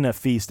still going to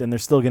feast and they're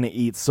still going to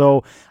eat.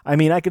 So, I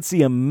mean, I could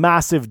see a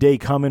massive day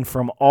coming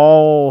from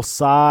all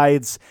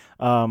sides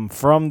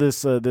from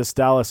this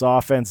Dallas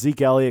offense.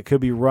 Zeke Elliott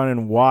could be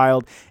running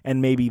wild,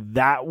 and maybe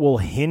that will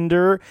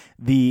hinder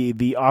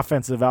the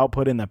offensive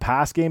output in the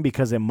pass game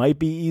because it might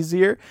be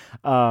easier.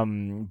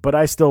 But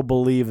I still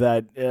believe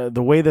that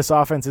the way this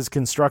offense is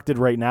constructed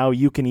right now,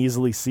 you can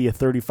easily see a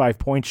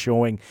 35-point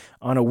showing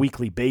on a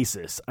weekly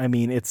basis. I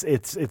mean,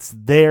 it's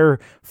there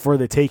for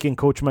the taking.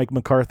 Coach Mike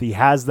McCarthy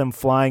has them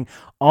flying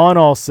on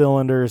all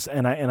cylinders,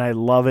 and I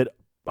love it.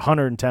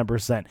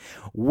 110%.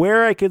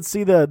 Where I could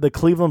see the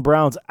Cleveland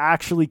Browns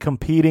actually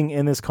competing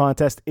in this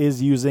contest is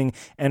using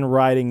and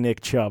riding Nick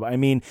Chubb. I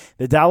mean,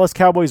 the Dallas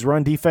Cowboys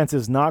run defense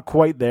is not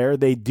quite there.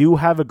 They do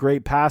have a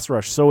great pass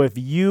rush. So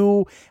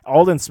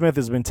Aldon Smith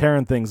has been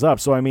tearing things up.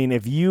 So, I mean,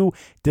 if you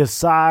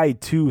decide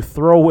to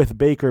throw with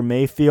Baker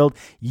Mayfield,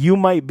 you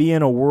might be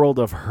in a world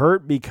of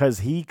hurt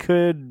because he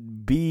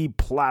could be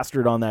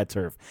plastered on that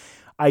turf.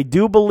 I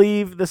do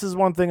believe, this is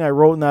one thing I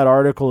wrote in that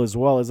article as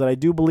well, is that I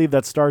do believe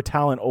that star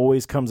talent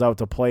always comes out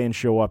to play and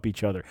show up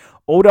each other.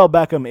 Odell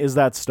Beckham is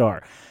that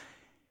star.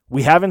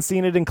 We haven't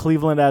seen it in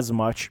Cleveland as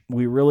much.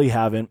 We really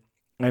haven't.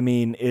 I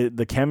mean,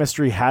 the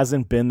chemistry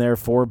hasn't been there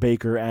for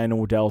Baker and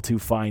Odell to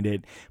find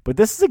it. But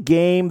this is a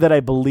game that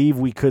I believe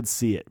we could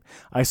see it.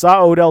 I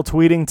saw Odell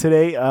tweeting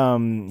today.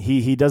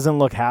 He doesn't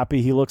look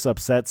happy. He looks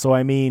upset. So,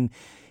 I mean,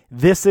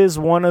 this is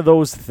one of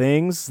those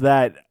things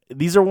that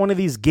these are one of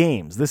these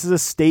games. This is a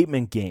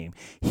statement game.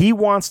 He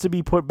wants to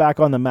be put back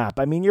on the map.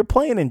 I mean, you're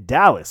playing in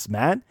Dallas,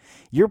 man.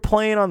 You're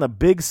playing on the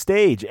big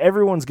stage.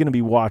 Everyone's going to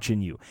be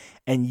watching you.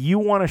 And you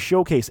want to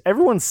showcase.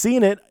 Everyone's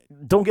seen it.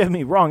 Don't get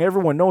me wrong.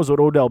 Everyone knows what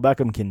Odell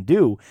Beckham can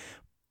do.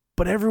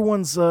 But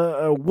everyone's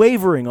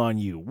wavering on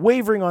you,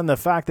 wavering on the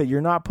fact that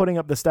you're not putting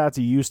up the stats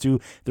you used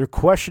to. They're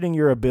questioning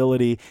your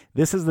ability.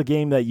 This is the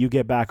game that you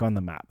get back on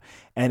the map.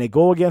 And it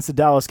go against the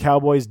Dallas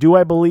Cowboys. Do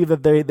I believe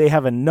that they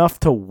have enough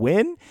to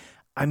win?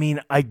 I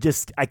mean, I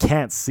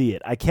can't see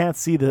it. I can't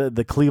see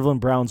the Cleveland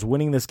Browns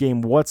winning this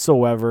game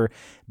whatsoever.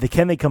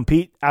 Can they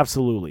compete?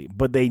 Absolutely.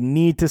 But they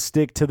need to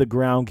stick to the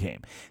ground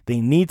game.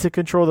 They need to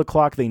control the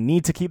clock. They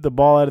need to keep the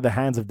ball out of the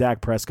hands of Dak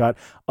Prescott.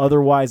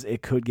 Otherwise,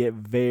 it could get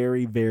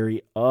very,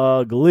 very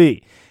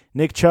ugly.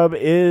 Nick Chubb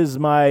is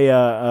my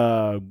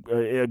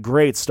a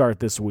great start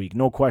this week,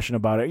 no question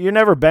about it. You're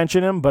never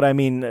benching him, but I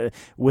mean,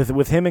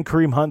 with him and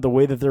Kareem Hunt, the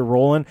way that they're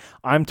rolling,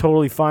 I'm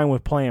totally fine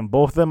with playing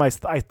both of them. I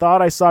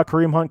thought I saw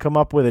Kareem Hunt come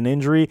up with an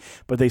injury,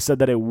 but they said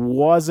that it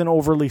wasn't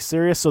overly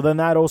serious, so then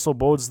that also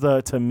bodes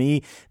to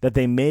me that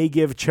they may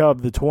give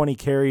Chubb the 20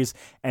 carries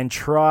and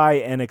try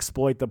and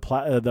exploit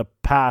the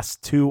pass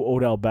to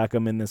Odell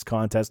Beckham in this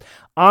contest.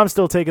 I'm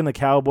still taking the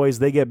Cowboys.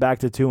 They get back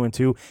to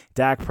 2-2.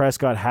 Dak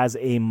Prescott has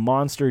a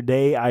monster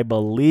day, I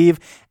believe,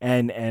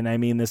 and I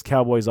mean, this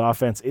Cowboys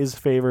offense is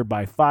favored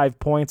by 5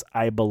 points.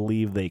 I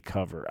believe they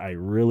cover. I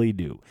really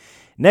do.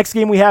 Next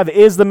game we have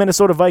is the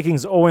Minnesota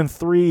Vikings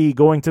 0-3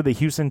 going to the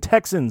Houston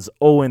Texans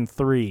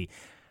 0-3.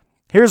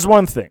 Here's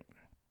one thing.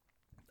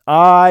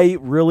 I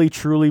really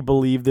truly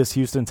believe this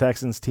Houston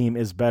Texans team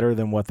is better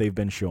than what they've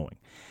been showing.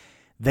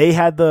 They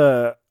had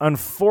the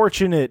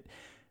unfortunate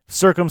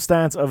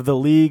circumstance of the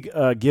league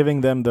giving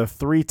them the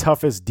 3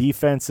 toughest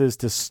defenses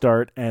to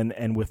start,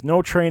 and with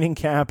no training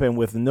camp and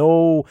with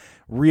no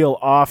real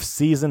off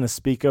season to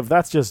speak of,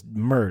 that's just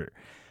murder.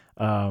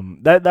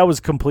 That was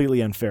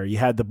completely unfair. You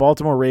had the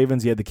Baltimore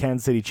Ravens, you had the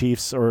Kansas City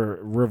Chiefs, or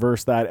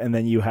reverse that, and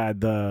then you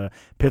had the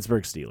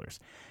Pittsburgh Steelers.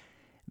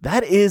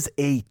 That is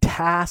a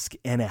task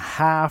and a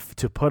half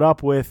to put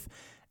up with,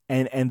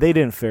 and they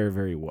didn't fare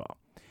very well.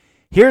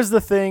 Here's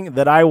the thing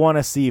that I want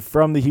to see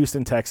from the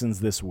Houston Texans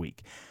this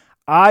week.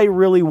 I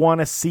really want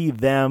to see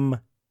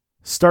them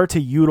start to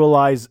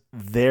utilize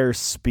their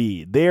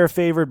speed. They are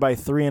favored by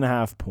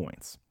 3.5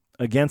 points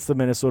against the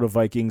Minnesota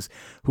Vikings,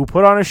 who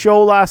put on a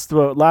show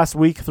last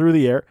week through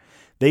the air.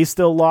 They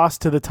still lost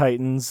to the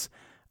Titans.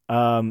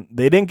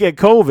 They didn't get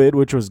COVID,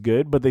 which was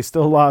good, but they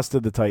still lost to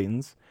the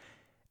Titans.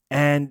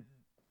 And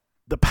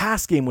the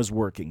pass game was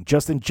working.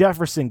 Justin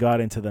Jefferson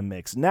got into the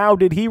mix. Now,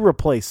 did he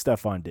replace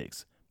Stephon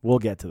Diggs? We'll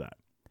get to that.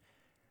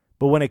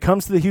 But when it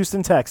comes to the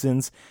Houston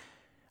Texans,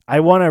 I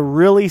want to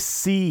really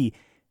see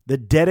the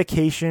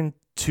dedication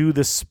to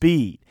the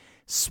speed.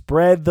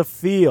 Spread the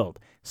field.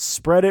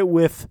 Spread it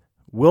with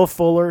Will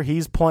Fuller.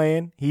 He's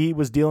playing. He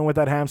was dealing with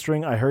that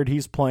hamstring. I heard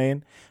he's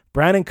playing.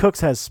 Brandon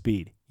Cooks has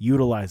speed.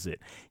 Utilize it.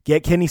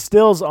 Get Kenny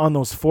Stills on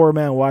those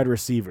 4-man wide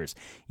receivers.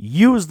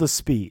 Use the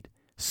speed.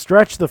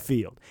 Stretch the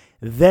field.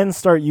 Then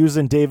start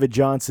using David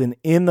Johnson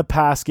in the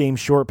pass game,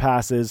 short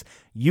passes.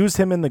 Use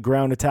him in the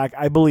ground attack.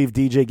 I believe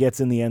DJ gets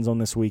in the end zone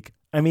this week.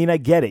 I mean, I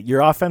get it. Your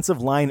offensive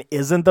line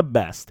isn't the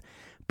best,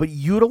 but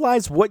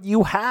utilize what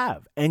you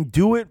have and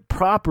do it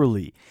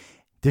properly.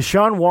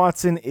 Deshaun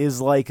Watson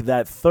is like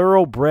that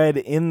thoroughbred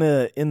in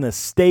the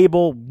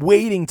stable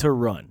waiting to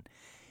run.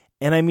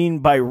 And I mean,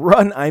 by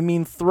run, I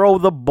mean throw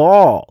the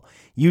ball.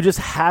 You just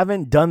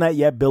haven't done that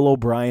yet, Bill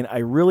O'Brien. I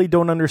really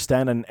don't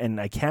understand,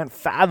 and I can't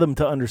fathom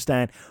to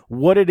understand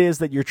what it is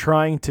that you're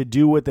trying to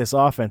do with this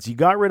offense. You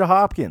got rid of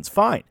Hopkins.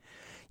 Fine.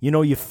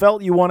 You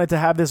felt you wanted to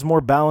have this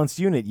more balanced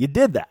unit. You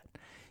did that.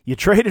 You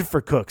traded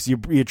for Cooks.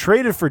 You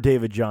traded for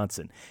David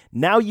Johnson.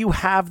 Now you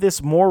have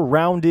this more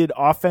rounded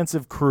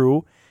offensive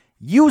crew.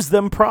 Use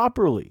them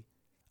properly.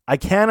 I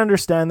can't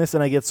understand this,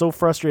 and I get so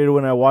frustrated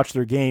when I watch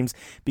their games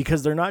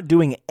because they're not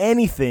doing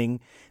anything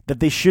that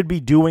they should be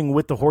doing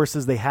with the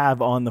horses they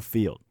have on the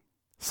field.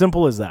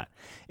 Simple as that.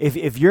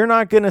 If you're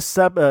not going to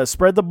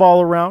spread the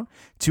ball around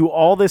to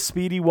all the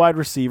speedy wide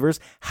receivers,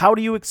 how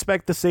do you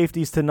expect the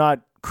safeties to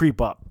not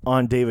creep up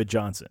on David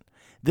Johnson?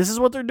 This is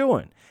what they're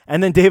doing.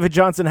 And then David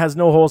Johnson has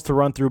no holes to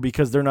run through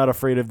because they're not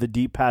afraid of the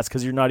deep pass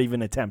because you're not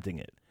even attempting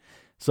it.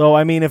 So,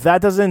 I mean, if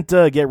that doesn't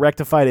get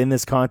rectified in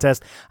this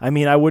contest, I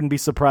mean, I wouldn't be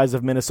surprised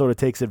if Minnesota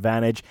takes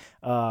advantage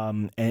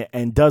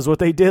and does what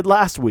they did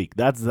last week.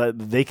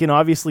 They can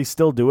obviously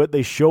still do it.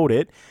 They showed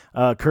it.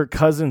 Kirk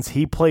Cousins,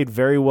 he played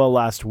very well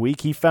last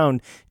week. He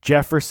found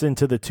Jefferson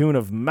to the tune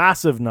of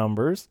massive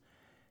numbers.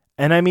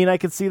 And I mean, I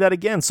could see that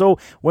again. So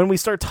when we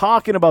start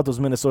talking about those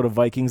Minnesota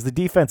Vikings, the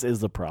defense is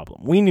the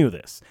problem. We knew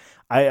this.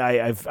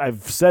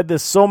 I've said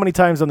this so many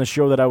times on the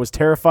show that I was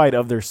terrified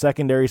of their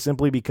secondary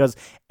simply because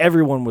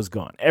everyone was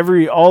gone.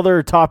 All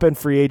their top end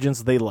free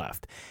agents, they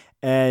left.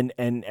 And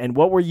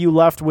what were you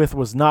left with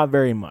was not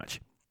very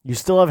much. You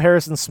still have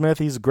Harrison Smith.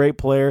 He's a great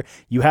player.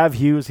 You have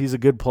Hughes. He's a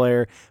good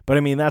player. But I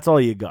mean, that's all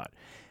you got.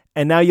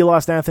 And now you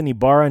lost Anthony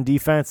Barr on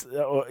defense.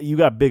 You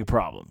got big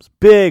problems.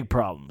 Big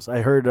problems.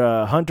 I heard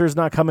Hunter's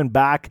not coming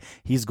back.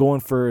 He's going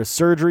for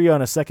surgery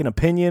on a second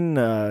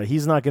opinion.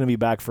 He's not going to be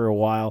back for a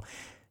while.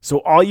 So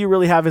all you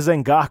really have is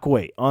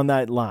Ngakoue on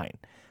that line,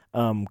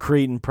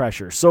 creating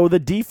pressure. So the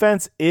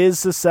defense is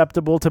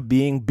susceptible to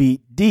being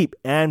beat deep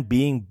and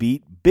being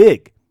beat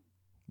big.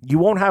 You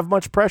won't have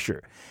much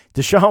pressure.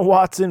 Deshaun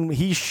Watson,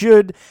 he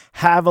should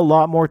have a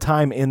lot more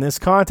time in this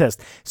contest.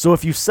 So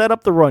if you set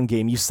up the run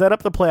game, you set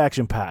up the play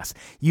action pass,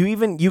 you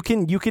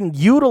can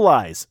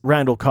utilize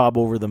Randall Cobb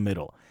over the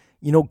middle.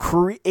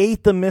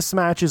 create the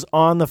mismatches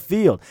on the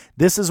field.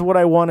 This is what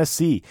I want to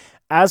see.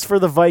 As for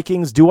the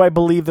Vikings, do I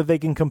believe that they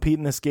can compete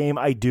in this game?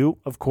 I do,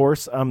 of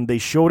course. They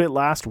showed it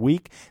last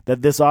week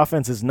that this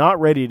offense is not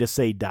ready to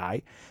say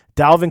die.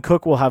 Dalvin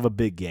Cook will have a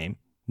big game.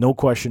 No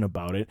question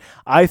about it.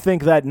 I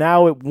think that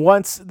now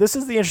this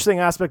is the interesting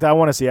aspect I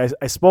want to see.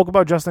 I spoke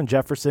about Justin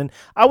Jefferson.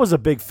 I was a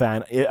big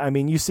fan. I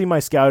mean, you see my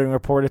scouting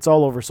report. It's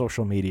all over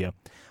social media.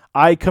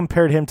 I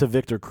compared him to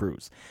Victor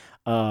Cruz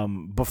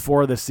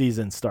before the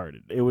season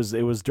started. It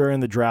was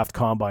during the draft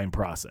combine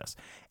process.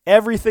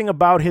 Everything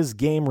about his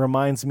game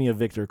reminds me of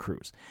Victor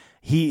Cruz.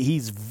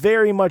 He's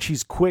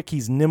quick,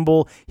 he's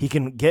nimble, he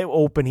can get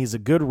open, he's a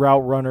good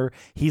route runner.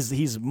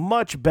 He's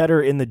much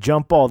better in the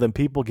jump ball than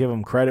people give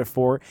him credit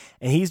for,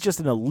 and he's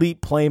just an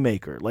elite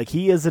playmaker. Like,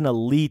 he is an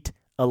elite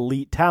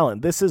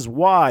talent. This is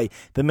why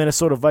the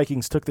Minnesota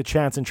Vikings took the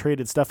chance and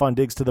traded Stephon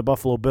Diggs to the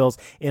Buffalo Bills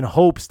in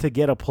hopes to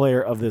get a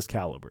player of this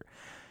caliber.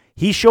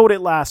 He showed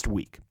it last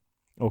week.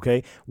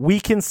 Okay, we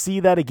can see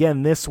that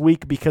again this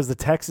week because the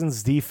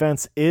Texans'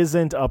 defense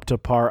isn't up to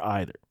par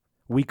either.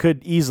 We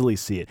could easily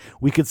see it.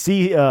 We could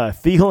see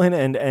Thielen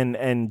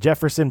and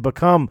Jefferson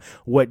become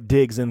what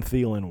Diggs and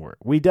Thielen were.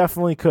 We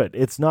definitely could.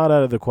 It's not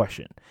out of the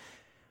question.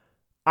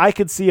 I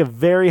could see a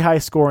very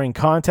high-scoring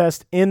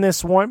contest in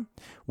this one.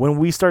 When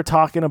we start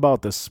talking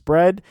about the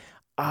spread,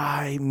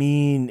 I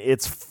mean,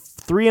 it's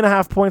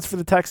 3.5 points for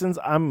the Texans.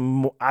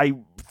 I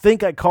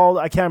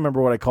can't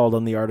remember what I called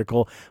on the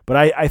article, but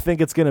I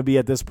think it's going to be,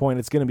 at this point,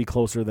 it's going to be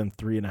closer than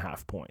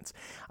 3.5 points.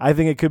 I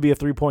think it could be a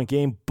 3-point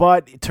game,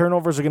 but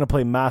turnovers are going to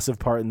play a massive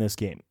part in this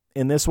game.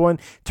 In this one,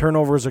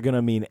 turnovers are going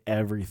to mean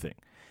everything.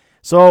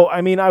 So, I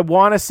mean, I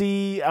want to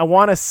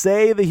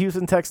say the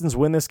Houston Texans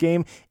win this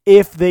game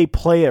if they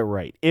play it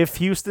right. If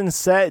Houston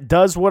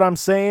does what I'm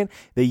saying,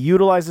 they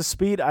utilize the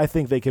speed, I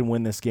think they can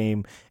win this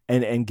game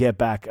and get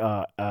back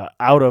out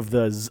of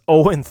the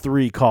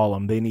 0-3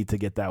 column. They need to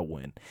get that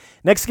win.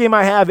 Next game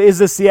I have is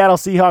the Seattle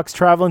Seahawks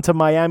traveling to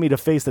Miami to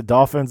face the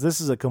Dolphins.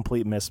 This is a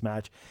complete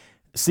mismatch.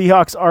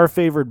 Seahawks are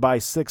favored by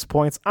 6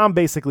 points. I'm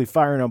basically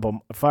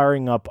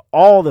firing up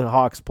all the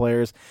Hawks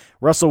players.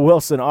 Russell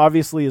Wilson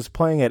obviously is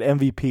playing at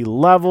MVP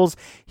levels.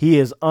 He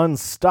is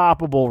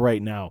unstoppable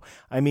right now.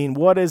 I mean,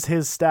 what does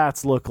his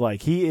stats look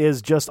like? He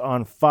is just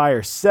on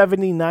fire.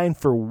 79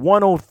 for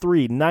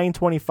 103,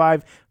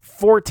 925,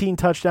 14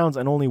 touchdowns,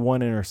 and only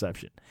 1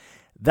 interception.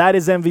 That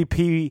is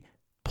MVP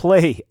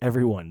play,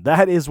 everyone.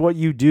 That is what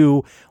you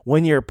do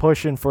when you're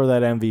pushing for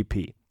that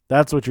MVP.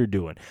 That's what you're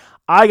doing.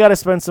 I got to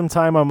spend some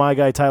time on my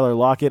guy, Tyler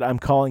Lockett. I'm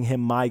calling him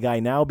my guy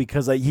now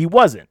because he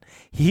wasn't.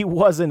 He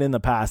wasn't in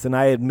the past, and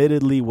I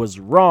admittedly was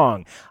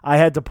wrong. I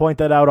had to point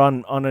that out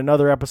on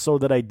another episode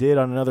that I did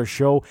on another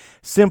show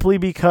simply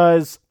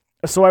because...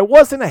 So I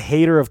wasn't a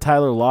hater of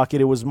Tyler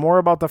Lockett. It was more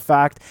about the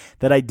fact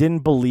that I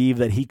didn't believe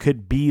that he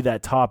could be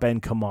that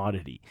top-end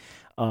commodity.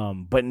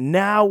 But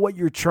now what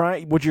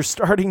you're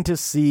starting to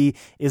see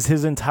is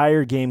his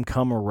entire game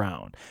come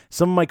around.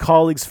 Some of my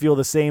colleagues feel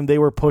the same. They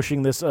were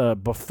pushing this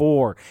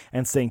before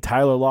and saying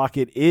Tyler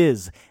Lockett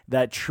is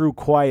that true,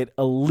 quiet,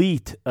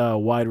 elite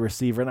wide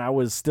receiver. And I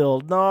was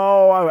still,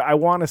 I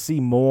want to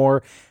see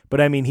more. But,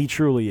 I mean, he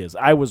truly is.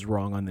 I was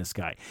wrong on this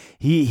guy.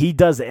 He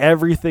does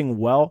everything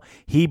well.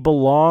 He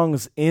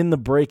belongs in the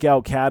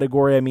breakout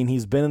category. I mean,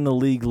 he's been in the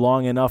league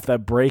long enough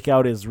that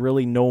breakout is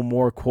really no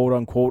more,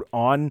 quote-unquote,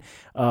 on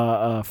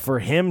for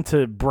him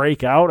to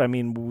break out. I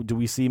mean, do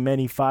we see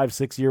many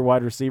 5-6-year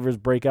wide receivers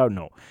break out?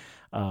 No.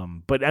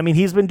 But, I mean,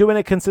 he's been doing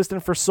it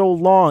consistent for so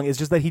long. It's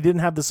just that he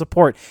didn't have the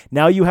support.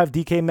 Now you have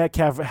DK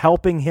Metcalf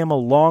helping him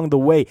along the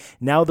way.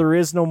 Now there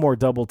is no more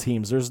double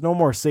teams. There's no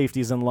more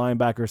safeties and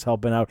linebackers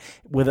helping out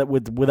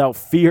without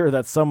fear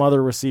that some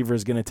other receiver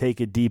is going to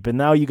take it deep. And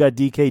now you got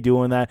DK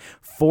doing that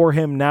for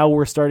him. Now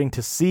we're starting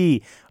to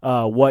see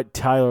what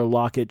Tyler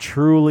Lockett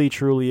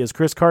truly is.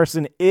 Chris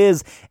Carson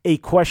is a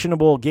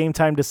questionable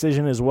game-time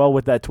decision as well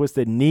with that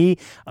twisted knee.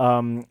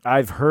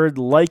 I've heard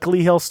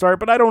likely he'll start,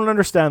 but I don't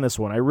understand this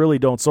one. I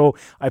really don't. So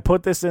I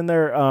put this in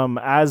there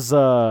as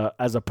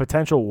a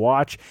potential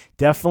watch.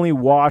 Definitely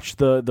watch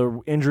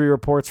the injury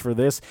reports for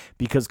this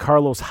because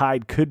Carlos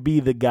Hyde could be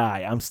the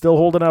guy. I'm still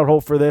holding out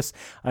hope for this.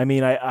 I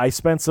mean, I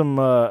spent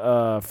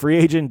some free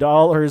agent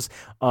dollars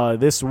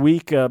this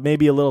week,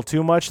 maybe a little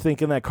too much,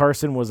 thinking that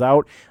Carson was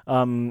out.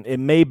 It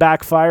may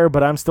backfire,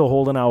 but I'm still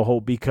holding out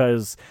hope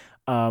because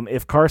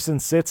if Carson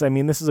sits, I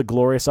mean, this is a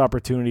glorious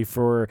opportunity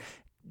for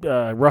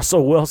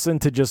Russell Wilson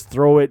to just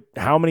throw it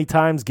how many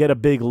times, get a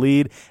big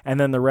lead, and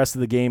then the rest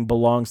of the game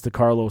belongs to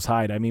Carlos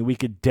Hyde. I mean, we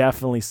could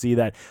definitely see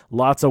that.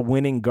 Lots of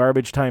winning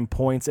garbage time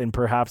points and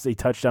perhaps a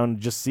touchdown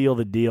to just seal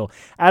the deal.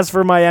 As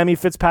for Miami,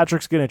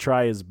 Fitzpatrick's going to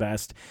try his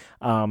best.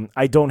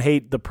 I don't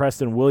hate the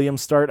Preston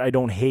Williams start. I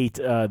don't hate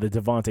the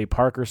Devontae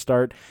Parker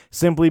start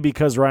simply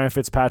because Ryan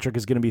Fitzpatrick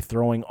is going to be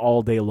throwing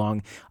all day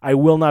long. I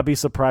will not be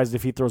surprised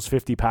if he throws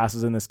 50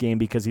 passes in this game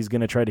because he's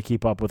going to try to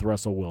keep up with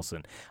Russell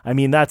Wilson. I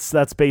mean, that's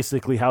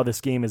basically how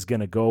this game is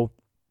going to go.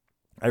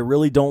 I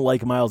really don't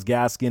like Myles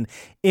Gaskin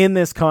in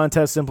this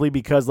contest simply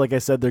because, like I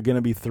said, they're going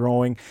to be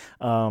throwing,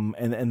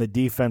 and the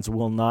defense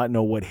will not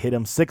know what hit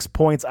him. 6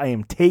 points. I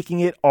am taking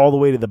it all the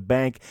way to the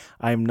bank.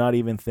 I am not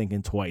even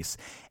thinking twice.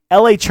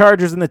 LA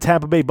Chargers and the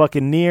Tampa Bay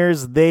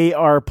Buccaneers, they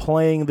are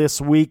playing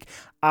this week.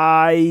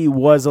 I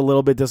was a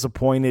little bit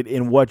disappointed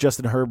in what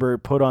Justin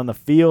Herbert put on the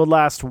field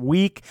last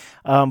week.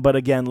 But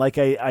again, like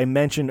I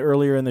mentioned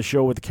earlier in the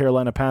show with the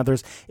Carolina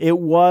Panthers, it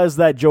was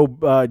that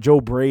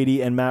Joe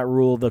Brady and Matt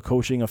Rule, the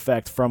coaching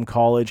effect from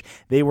college.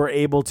 They were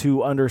able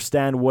to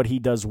understand what he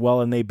does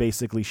well, and they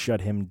basically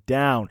shut him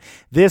down.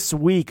 This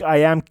week, I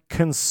am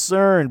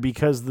concerned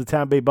because the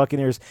Tampa Bay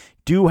Buccaneers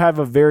do have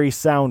a very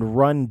sound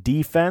run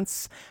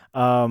defense.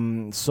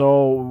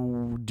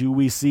 So do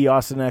we see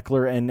Austin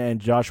Eckler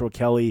and Joshua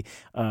Kelly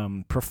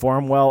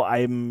perform well?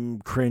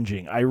 I'm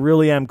cringing. I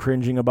really am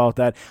cringing about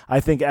that.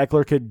 I think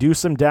Eckler could do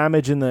some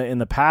damage in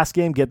the pass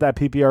game, get that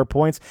PPR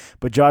points,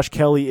 but Josh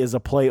Kelly is a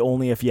play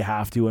only if you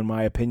have to, in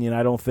my opinion.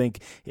 I don't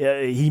think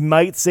he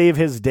might save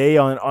his day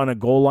on a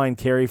goal line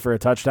carry for a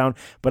touchdown,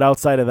 but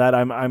outside of that,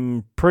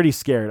 I'm pretty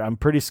scared. I'm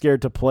pretty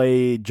scared to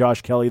play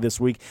Josh Kelly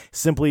this week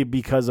simply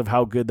because of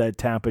how good that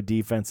Tampa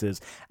defense is.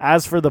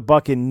 As for the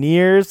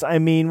Buccaneers, I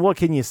mean, what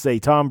can you say?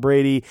 Tom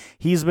Brady,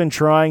 he's been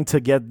trying to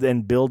get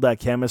and build that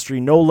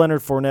chemistry. No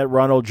Leonard Fournette,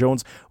 Ronald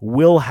Jones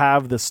will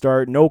have the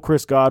start. No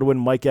Chris Godwin.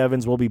 Mike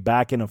Evans will be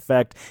back in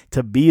effect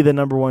to be the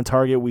number one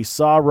target. We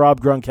saw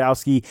Rob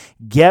Gronkowski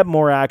get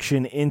more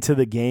action into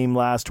the game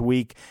last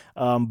week.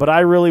 But I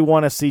really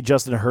want to see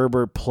Justin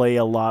Herbert play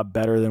a lot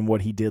better than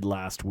what he did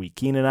last week.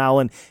 Keenan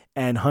Allen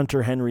and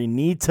Hunter Henry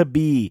need to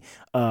be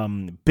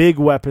big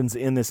weapons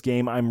in this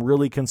game. I'm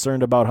really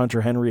concerned about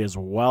Hunter Henry as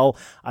well.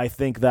 I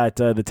think that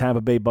the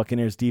Tampa Bay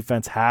Buccaneers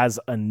defense has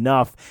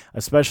enough,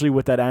 especially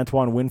with that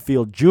Antoine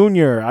Winfield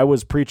Jr. I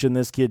was preaching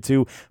this kid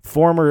too,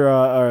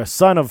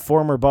 son of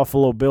former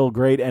Buffalo Bill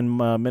great and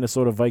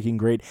Minnesota Viking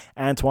great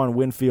Antoine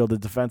Winfield, the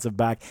defensive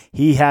back.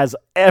 He has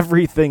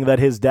everything that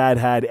his dad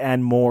had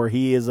and more.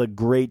 He is a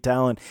great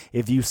talent.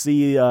 If you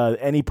see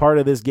any part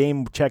of this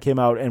game, check him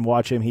out and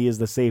watch him. He is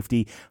the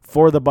safety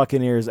for the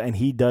Buccaneers, and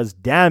he does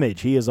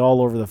damage. He is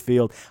all over the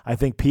field. I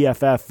think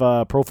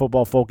PFF, Pro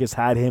Football Focus,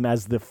 had him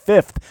as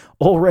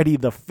already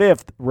the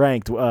fifth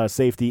ranked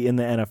safety in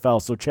the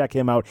NFL, so check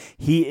him out.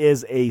 He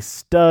is a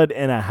stud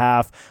and a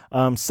half.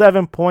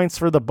 7 points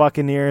for the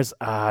Buccaneers.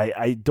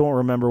 I don't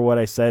remember what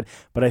I said,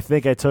 but I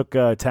think I took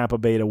Tampa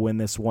Bay to win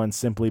this one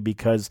simply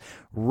because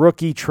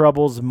rookie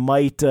troubles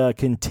might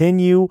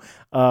continue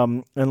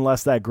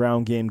unless that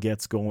ground game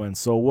gets going.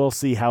 So we'll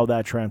see how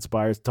that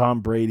transpires.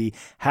 Tom Brady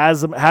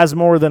has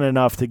more than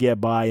enough to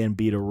get by and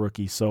beat a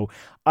rookie. So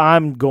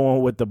I'm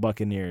going with the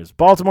Buccaneers.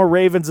 Baltimore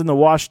Ravens and the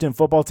Washington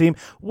football team.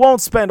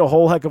 Won't spend a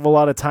whole heck of a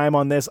lot of time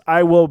on this.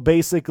 I will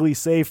basically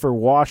say for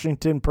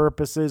Washington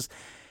purposes,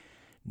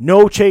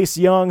 no Chase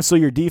Young, so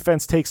your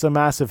defense takes a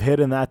massive hit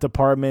in that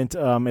department.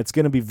 It's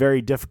going to be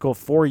very difficult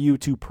for you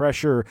to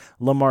pressure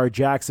Lamar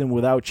Jackson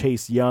without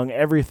Chase Young.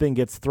 Everything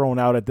gets thrown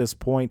out at this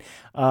point.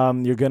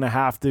 You're going to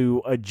have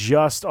to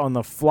adjust on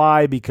the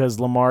fly because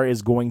Lamar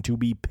is going to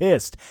be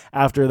pissed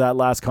after that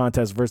last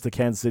contest versus the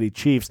Kansas City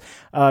Chiefs.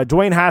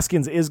 Dwayne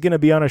Haskins is going to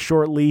be on a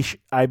short leash.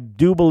 I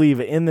do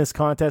believe in this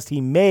contest. He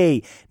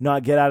may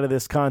not get out of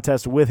this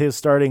contest with his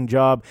starting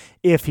job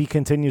if he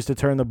continues to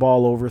turn the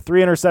ball over.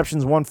 3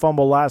 interceptions, 1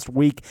 fumble last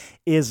week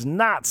is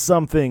not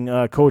something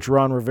Coach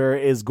Ron Rivera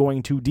is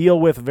going to deal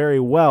with very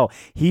well.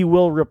 He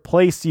will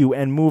replace you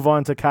and move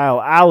on to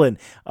Kyle Allen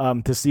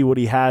to see what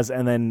he has,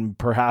 and then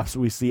perhaps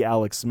we see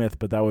Alex Smith,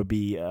 but that would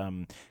be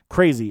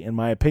crazy, in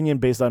my opinion,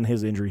 based on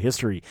his injury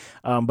history.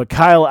 But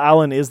Kyle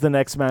Allen is the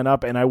next man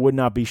up, and I would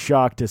not be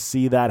shocked to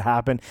see that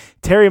happen.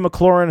 Terry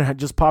McLaurin had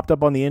just popped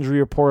up on the injury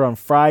report on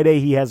Friday.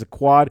 He has a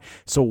quad,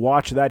 so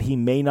watch that. He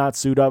may not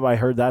suit up. I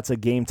heard that's a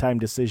game-time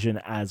decision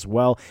as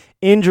well.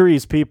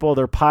 Injuries, people,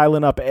 they're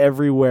piling up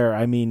everywhere.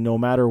 I mean, no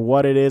matter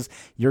what it is,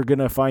 you're going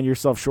to find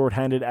yourself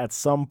shorthanded at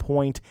some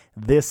point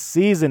this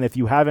season. If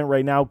you haven't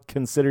right now,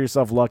 consider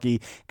yourself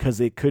lucky because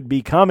it could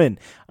be coming.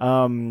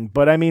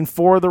 But, I mean,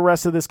 for the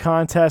rest of this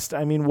contest,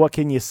 I mean, what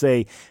can you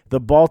say? The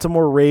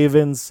Baltimore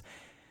Ravens,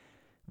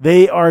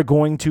 they are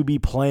going to be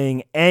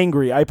playing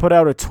angry. I put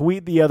out a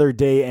tweet the other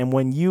day, and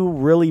when you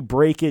really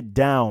break it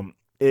down,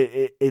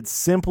 it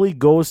simply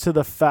goes to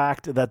the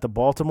fact that the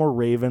Baltimore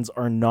Ravens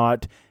are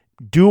not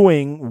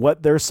doing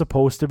what they're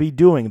supposed to be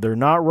doing. They're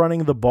not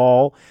running the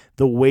ball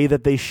the way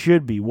that they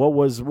should be. What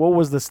was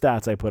the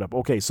stats I put up?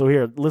 Okay, so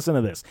here, listen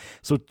to this.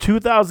 So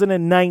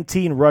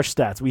 2019 rush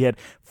stats. We had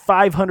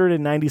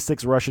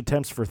 596 rush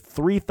attempts for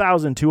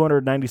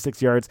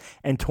 3,296 yards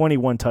and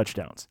 21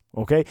 touchdowns.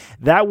 Okay,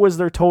 that was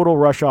their total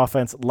rush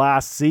offense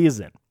last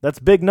season. That's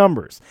big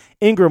numbers.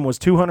 Ingram was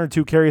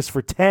 202 carries for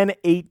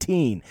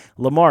 1018.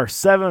 Lamar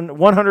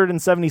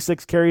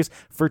 176 carries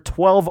for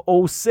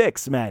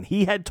 1206. Man,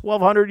 he had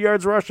 1,200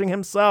 yards rushing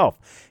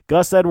himself.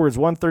 Gus Edwards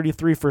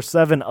 133 for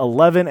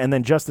 711, and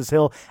then Justice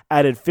Hill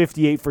added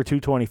 58 for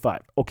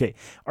 225. Okay,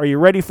 are you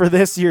ready for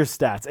this year's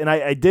stats? And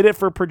I did it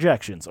for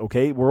projections,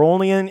 okay? We're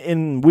only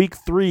in week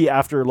 3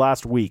 after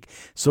last week,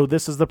 so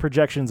this is the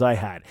projections I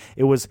had.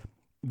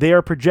 They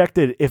are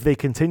projected, if they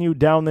continue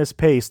down this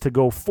pace, to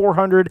go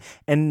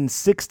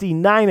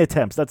 469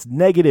 attempts. That's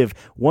negative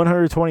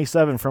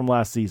 127 from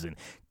last season.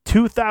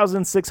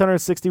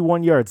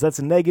 2,661 yards. That's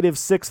negative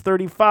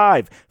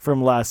 635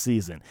 from last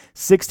season.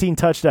 16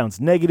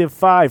 touchdowns, negative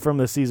 5 from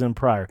the season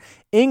prior.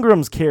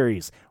 Ingram's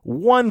carries,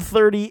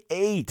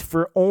 138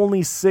 for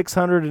only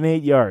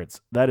 608 yards.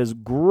 That is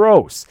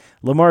gross.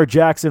 Lamar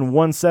Jackson,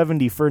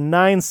 170 for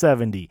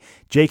 970.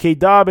 J.K.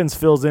 Dobbins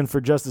fills in for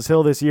Justice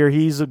Hill this year.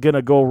 He's going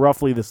to go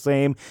roughly the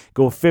same,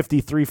 go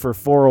 53 for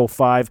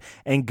 405,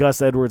 and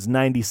Gus Edwards,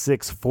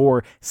 96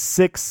 for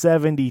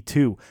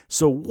 672.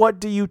 So what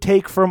do you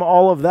take from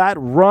all of that?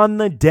 Run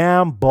the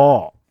damn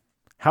ball.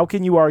 How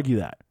can you argue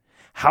that?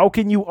 How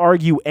can you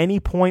argue any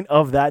point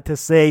of that to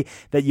say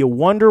that you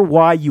wonder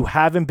why you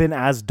haven't been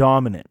as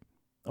dominant?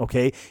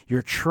 Okay,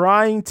 you're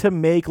trying to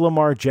make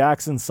Lamar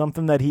Jackson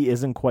something that he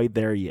isn't quite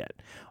there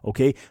yet.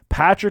 Okay,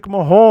 Patrick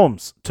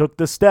Mahomes took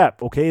the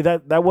step. Okay,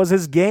 that was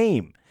his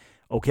game.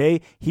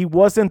 Okay, he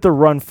wasn't the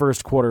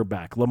run-first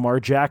quarterback. Lamar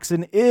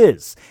Jackson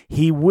is.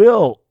 He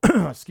will,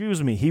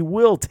 he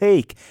will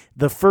take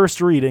the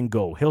first read and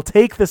go. He'll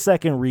take the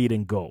second read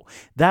and go.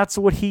 That's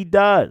what he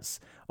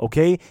does.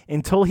 Okay,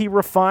 until he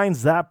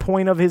refines that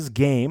point of his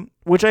game,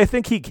 which I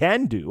think he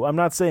can do. I'm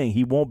not saying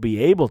he won't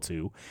be able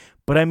to,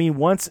 but I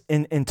mean,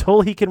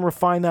 until he can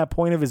refine that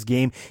point of his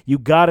game, you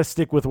got to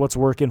stick with what's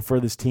working for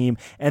this team,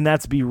 and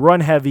that's be run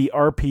heavy,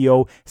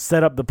 RPO,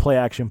 set up the play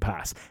action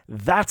pass.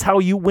 That's how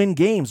you win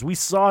games. We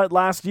saw it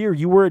last year.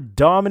 You were a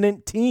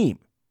dominant team.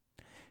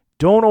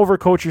 Don't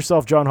overcoach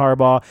yourself, John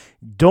Harbaugh.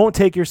 Don't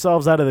take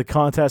yourselves out of the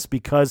contest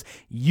because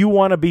you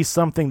want to be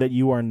something that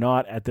you are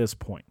not at this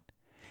point.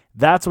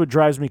 That's what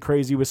drives me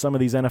crazy with some of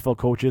these NFL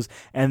coaches,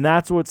 and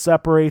that's what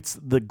separates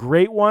the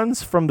great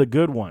ones from the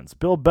good ones.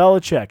 Bill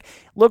Belichick,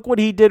 look what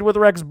he did with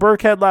Rex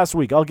Burkhead last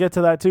week. I'll get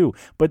to that too,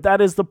 but that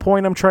is the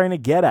point I'm trying to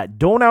get at.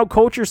 Don't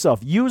outcoach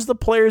yourself. Use the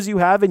players you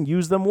have and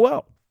use them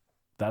well.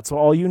 That's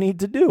all you need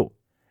to do,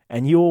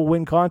 and you will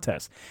win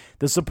contests.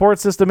 The support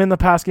system in the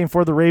pass game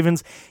for the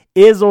Ravens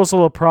is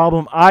also a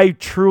problem. I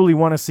truly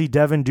want to see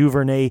Devin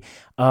Duvernay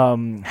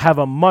have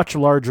a much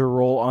larger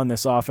role on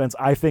this offense.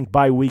 I think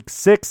by week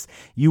 6,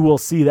 you will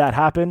see that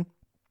happen.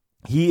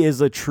 He is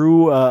a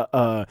true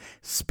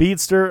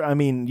speedster. I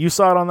mean, you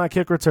saw it on that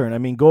kick return. I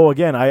mean, go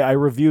again. I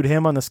reviewed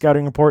him on the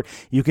scouting report.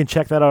 You can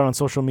check that out on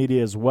social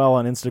media as well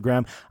on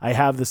Instagram. I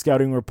have the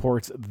scouting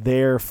reports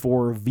there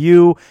for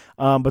view.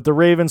 But the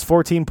Ravens,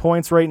 14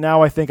 points right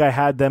now. I think I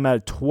had them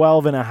at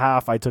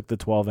 12.5. I took the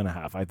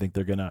 12.5. I think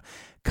they're going to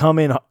come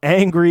in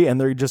angry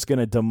and they're just going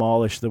to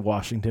demolish the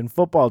Washington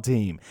football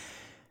team.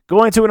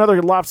 Going to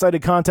another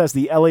lopsided contest,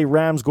 the LA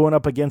Rams going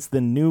up against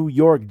the New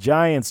York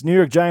Giants. New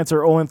York Giants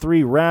are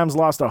 0-3. Rams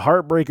lost a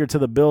heartbreaker to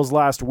the Bills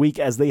last week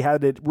as they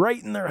had it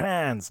right in their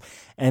hands.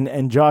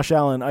 And Josh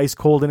Allen, ice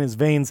cold in his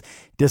veins,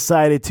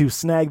 decided to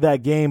snag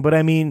that game. But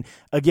I mean,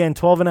 again,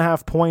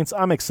 12.5 points.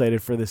 I'm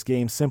excited for this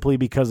game simply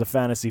because of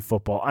fantasy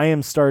football. I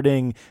am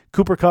starting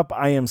Cooper Kupp.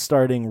 I am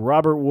starting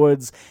Robert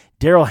Woods.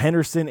 Darrell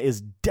Henderson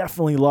is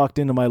definitely locked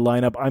into my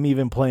lineup. I'm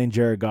even playing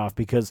Jared Goff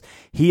because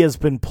he has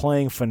been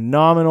playing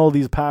phenomenal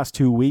these past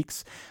 2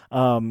 weeks.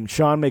 Coach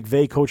Sean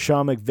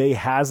McVay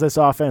has this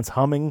offense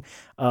humming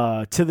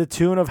to the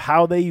tune of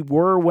how they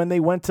were when they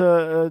went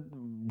to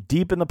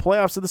deep in the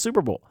playoffs of the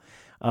Super Bowl.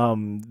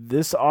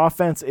 This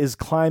offense is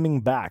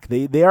climbing back.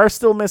 They are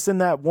still missing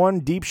that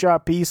one deep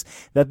shot piece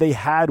that they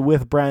had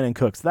with Brandon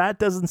Cooks. That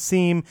doesn't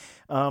seem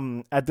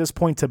at this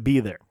point to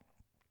be there.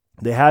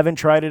 They haven't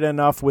tried it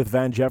enough with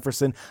Van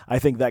Jefferson. I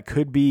think that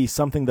could be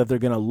something that they're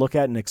going to look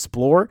at and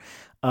explore.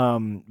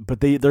 But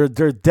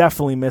they're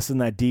definitely missing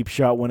that deep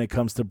shot when it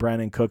comes to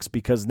Brandon Cooks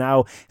because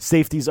now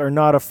safeties are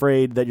not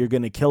afraid that you're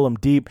going to kill him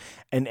deep,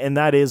 and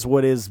that is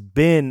what has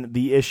been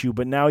the issue.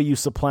 But now you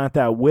supplant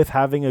that with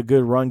having a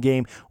good run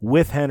game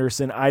with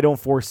Henderson. I don't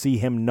foresee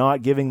him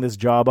not giving this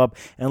job up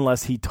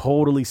unless he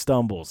totally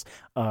stumbles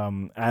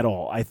at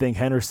all. I think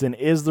Henderson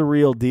is the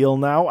real deal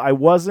now. I don't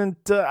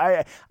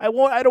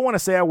want to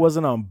say I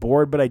wasn't on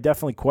board, but I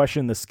definitely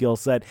question the skill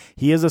set.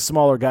 He is a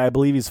smaller guy. I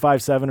believe he's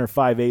 5'7" or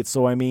 5'8",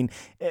 so I mean,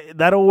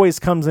 that always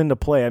comes into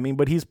play. I mean,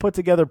 but he's put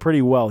together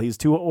pretty well. He's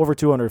over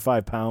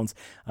 205 pounds.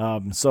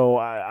 So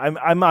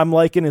I'm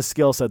liking his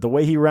skill set. The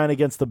way he ran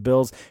against the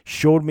Bills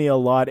showed me a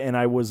lot, and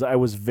I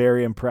was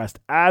very impressed.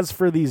 As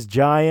for these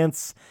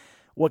Giants,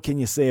 what can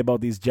you say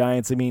about these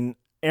Giants? I mean,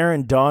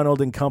 Aaron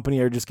Donald and company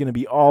are just going to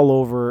be all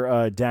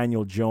over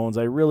Daniel Jones.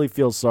 I really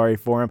feel sorry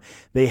for him.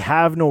 They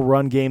have no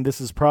run game.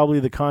 This is probably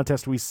the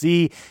contest we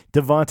see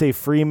Devontae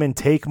Freeman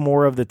take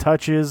more of the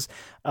touches.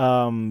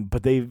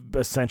 but they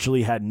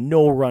essentially had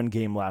no run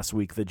game last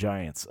week, the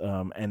Giants,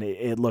 and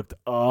it looked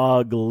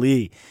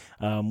ugly.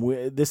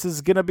 This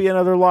is going to be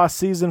another lost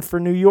season for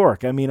New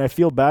York. I mean, I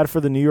feel bad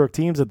for the New York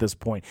teams at this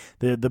point.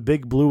 The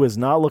Big Blue is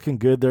not looking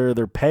good.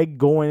 They're pegged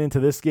going into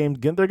this game.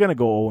 They're going to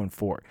go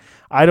 0-4.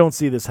 I don't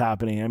see this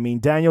happening. I mean,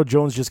 Daniel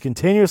Jones just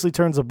continuously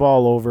turns the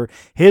ball over.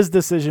 His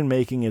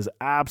decision-making is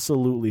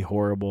absolutely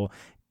horrible.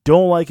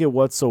 Don't like it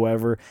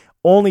whatsoever.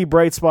 Only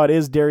bright spot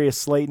is Darius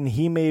Slayton.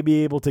 He may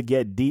be able to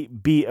get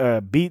beat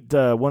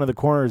one of the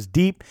corners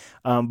deep,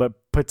 but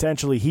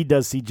potentially he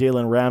does see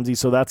Jalen Ramsey,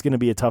 so that's going to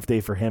be a tough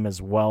day for him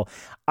as well.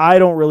 I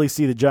don't really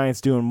see the Giants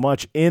doing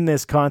much in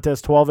this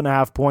contest.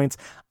 12.5 points.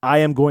 I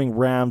am going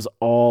Rams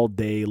all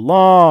day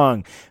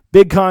long.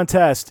 Big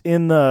contest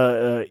in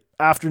the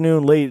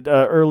afternoon, late,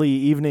 early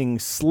evening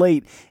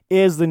slate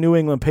is the New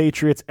England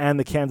Patriots and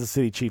the Kansas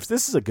City Chiefs.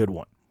 This is a good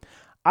one.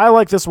 I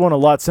like this one a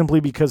lot simply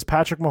because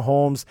Patrick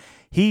Mahomes,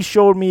 he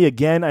showed me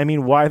again,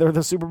 why they're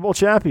the Super Bowl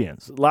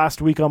champions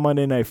last week on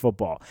Monday Night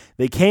Football.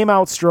 They came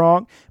out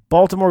strong.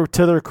 Baltimore,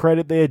 to their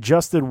credit, they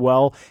adjusted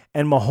well,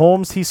 and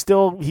Mahomes, he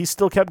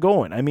still kept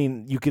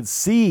going. You could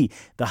see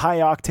the high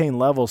octane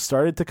levels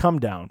started to come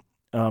down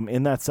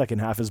in that second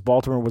half as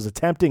Baltimore was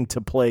attempting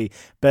to play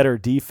better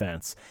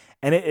defense.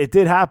 And it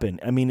did happen.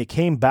 It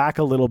came back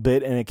a little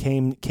bit, and it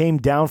came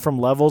down from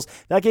levels.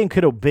 That game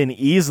could have been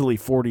easily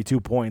 42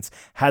 points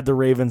had the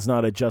Ravens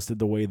not adjusted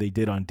the way they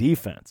did on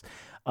defense.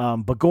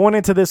 But going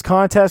into this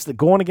contest,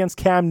 going against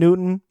Cam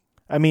Newton,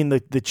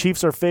 the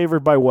Chiefs are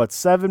favored by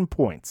 7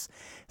 points?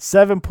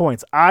 7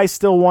 points. I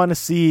still want to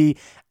see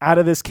out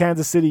of this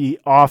Kansas City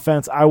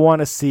offense, I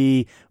want to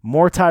see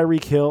more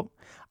Tyreek Hill.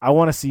 I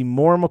want to see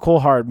more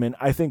McCole Hardman.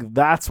 I think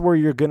that's where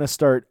you're going to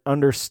start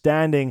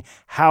understanding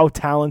how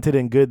talented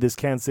and good this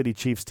Kansas City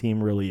Chiefs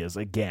team really is.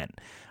 Again,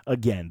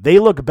 they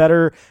look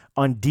better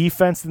on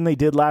defense than they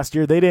did last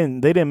year. They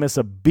didn't miss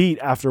a beat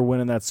after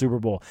winning that Super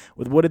Bowl.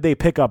 What did they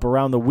pick up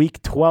around the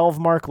week 12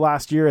 mark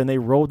last year, and they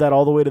rode that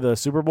all the way to the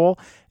Super Bowl?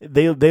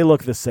 They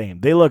look the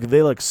same. They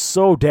look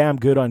so damn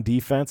good on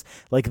defense.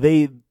 Like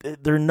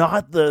they're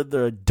not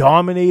the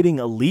dominating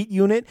elite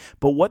unit,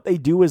 but what they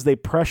do is they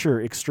pressure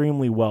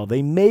extremely well.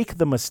 They make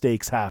the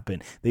mistakes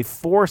happen. They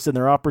force and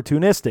they're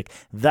opportunistic.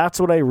 That's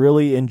what I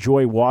really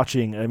enjoy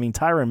watching.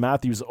 Tyrann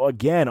Mathieu,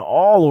 again,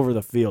 all over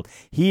the field.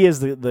 He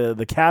is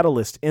the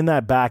catalyst in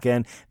that back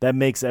end that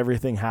makes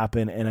everything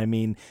happen.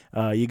 And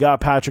you got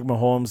Patrick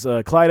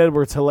Mahomes. Clyde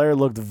Edwards-Helaire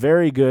looked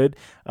very good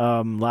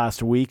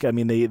last week.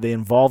 They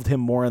involved him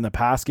more in the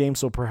pass game,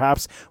 so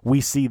perhaps we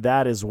see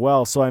that as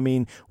well. So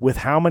with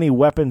how many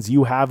weapons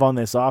you have on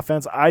this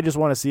offense, I just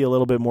want to see a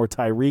little bit more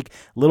Tyreek,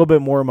 a little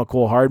bit more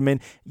McCole Hardman.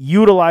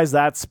 Utilize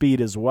that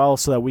speed as well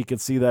so that we can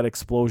see that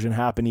explosion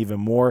happen even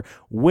more.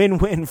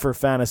 Win-win for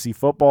fantasy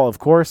football, of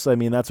course.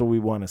 That's what we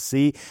want to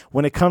see.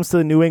 When it comes to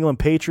the New England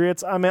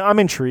Patriots, I'm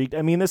intrigued.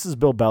 This is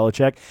Bill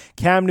Belichick.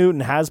 Cam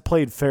Newton has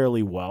played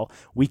fairly well.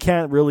 We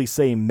can't really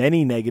say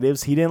many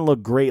negatives. He didn't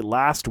look great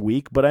last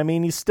week, but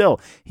he's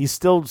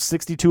still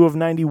 62 of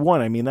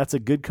 91. That's a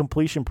good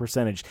completion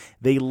percentage.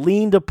 They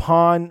leaned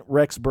upon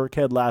Rex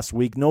Burkhead last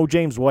week. No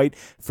James White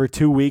for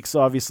 2 weeks.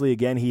 Obviously,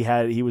 again,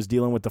 he was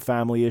dealing with the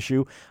family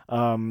issue.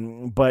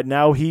 But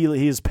now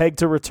he is pegged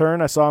to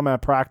return. I saw him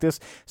at practice.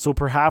 So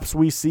perhaps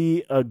we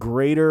see a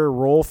greater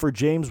role for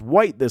James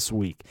White this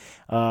week.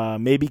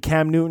 Maybe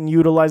Cam Newton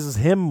utilizes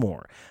him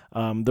more.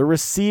 The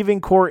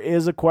receiving core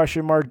is a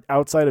question mark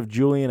outside of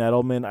Julian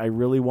Edelman. I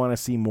really want to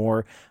see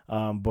more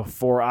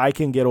before I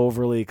can get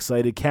overly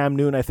excited. Cam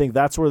Newton, I think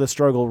that's where the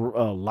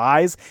struggle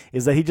lies,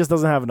 is that he just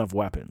doesn't have enough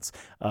weapons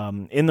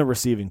in the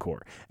receiving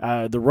core.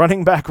 The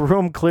running back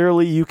room,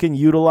 clearly you can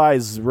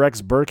utilize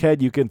Rex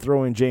Burkhead. You can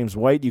throw in James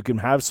White. You can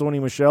have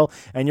Sony Michel,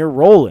 and you're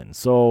rolling.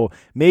 So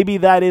maybe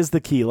that is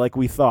the key, like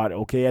we thought.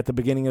 Okay, at the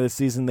beginning of the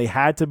season, they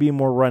had to be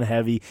more run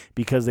heavy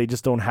because they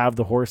just don't have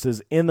the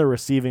horses in the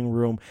receiving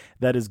room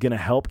that is going to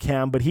help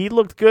Cam. But he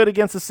looked good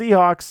against the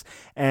Seahawks,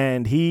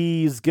 and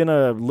he's going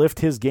to lift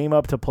his game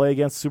up to play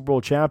against Super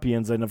Bowl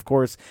champions. And of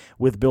course,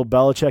 with Bill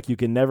Belichick, you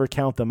can never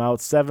count them out.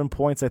 7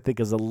 points, I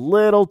think, is a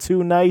little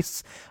too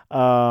nice. So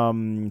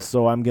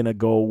I'm going to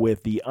go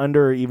with the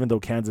under, even though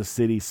Kansas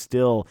City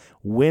still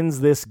wins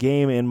this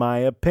game, in my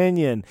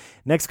opinion.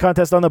 Next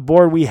contest on the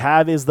board we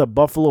have is the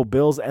Buffalo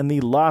Bills and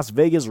the Las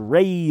Vegas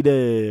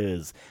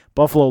Raiders.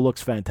 Buffalo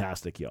looks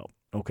fantastic, yo.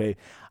 Okay.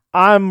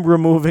 I'm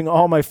removing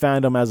all my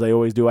fandom, as I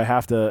always do. I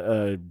have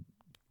to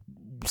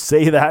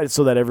say that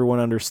so that everyone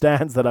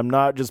understands that I'm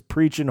not just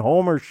preaching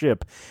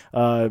homership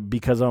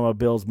because I'm a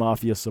Bills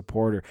Mafia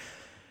supporter.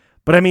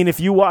 But if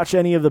you watch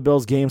any of the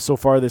Bills games so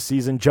far this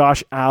season,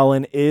 Josh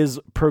Allen is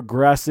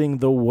progressing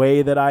the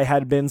way that I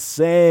had been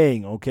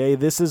saying, okay?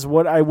 This is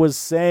what I was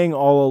saying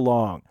all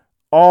along.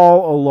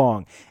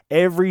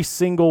 Every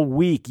single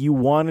week, you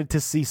wanted to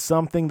see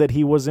something that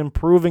he was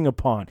improving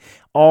upon.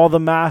 All the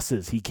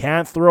masses. He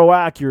can't throw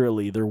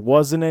accurately. There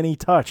wasn't any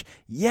touch.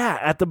 Yeah,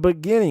 at the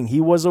beginning, he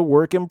was a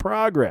work in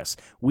progress.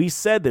 We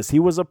said this. He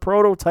was a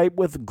prototype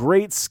with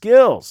great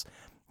skills.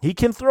 He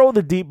can throw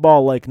the deep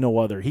ball like no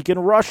other. He can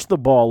rush the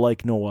ball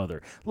like no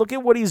other. Look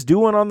at what he's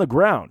doing on the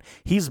ground.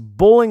 He's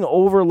bowling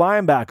over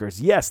linebackers.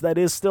 Yes, that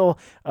is still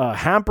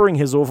hampering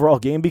his overall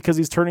game because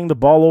he's turning the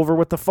ball over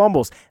with the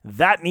fumbles.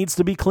 That needs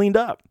to be cleaned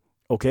up.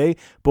 Okay,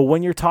 but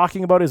when you're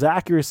talking about his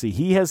accuracy,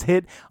 he has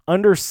hit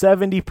under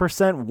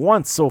 70%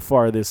 once so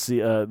far this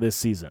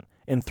season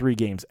in 3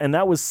 games, and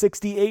that was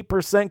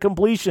 68%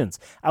 completions.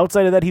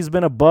 Outside of that, he's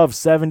been above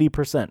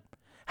 70%.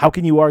 How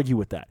can you argue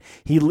with that?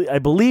 I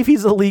believe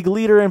he's a league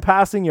leader in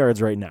passing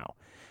yards right now.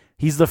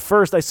 He's the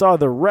first, I saw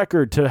the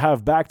record to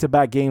have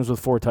back-to-back games with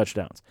 4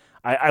 touchdowns.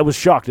 I was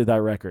shocked at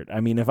that record. I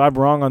mean, if I'm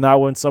wrong on that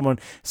one,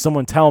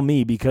 someone tell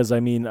me, because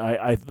I mean,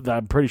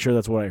 I'm pretty sure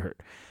that's what I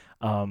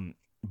heard.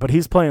 But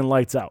he's playing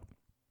lights out.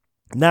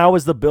 Now,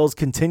 as the Bills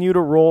continue to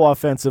roll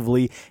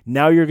offensively,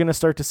 now you're going to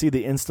start to see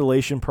the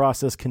installation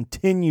process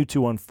continue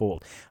to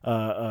unfold.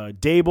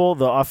 Dable,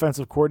 the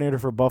offensive coordinator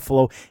for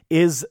Buffalo,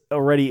 is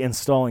already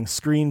installing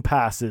screen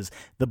passes,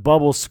 the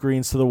bubble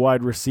screens to the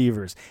wide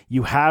receivers.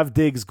 You have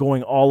Diggs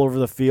going all over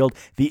the field,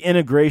 the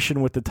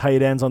integration with the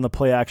tight ends on the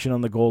play action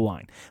on the goal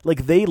line.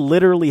 Like, they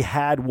literally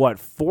had,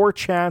 4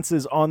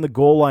 chances on the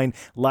goal line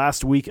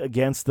last week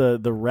against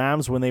the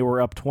Rams when they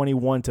were up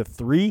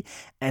 21-3,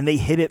 and they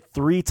hit it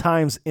 3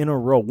 times in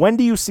a row. When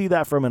do you see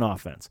that from an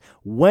offense?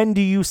 When do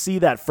you see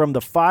that from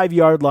the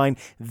 5-yard line?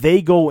 They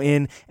go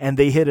in and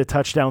they hit a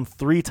touchdown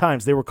 3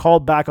 times. They were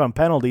called back on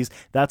penalties.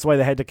 That's why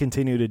they had to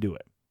continue to do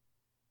it.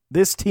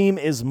 This team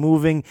is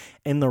moving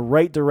in the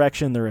right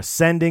direction. They're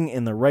ascending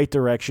in the right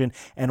direction,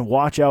 and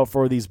watch out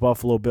for these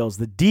Buffalo Bills.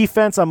 The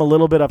defense, I'm a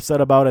little bit upset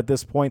about at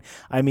this point.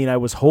 I mean, I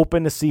was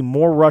hoping to see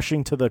more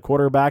rushing to the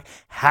quarterback.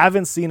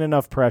 Haven't seen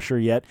enough pressure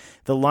yet.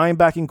 The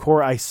linebacking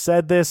core, I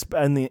said this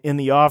in the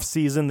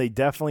offseason, they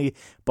definitely,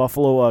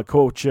 Buffalo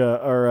coach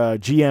or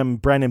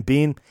GM Brandon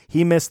Beane,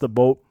 he missed the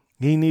boat.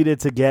 He needed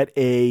to get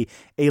a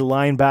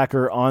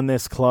linebacker on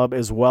this club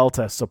as well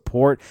to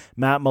support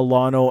Matt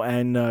Milano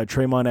and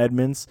Tremont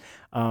Edmonds.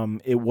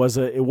 It was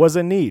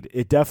a need.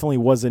 It definitely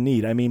was a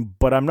need. I mean,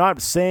 but I'm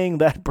not saying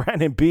that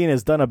Brandon Beane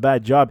has done a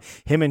bad job.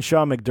 Him and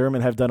Sean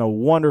McDermott have done a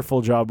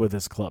wonderful job with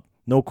this club.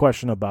 No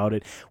question about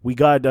it. We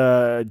got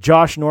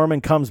Josh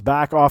Norman comes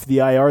back off the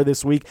IR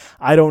this week.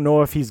 I don't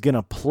know if he's going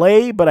to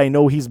play, but I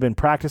know he's been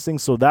practicing,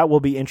 so that will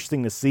be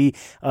interesting to see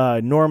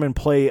Norman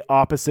play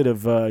opposite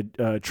of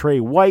Trey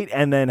White,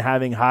 and then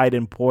having Hyde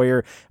and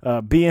Poyer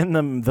being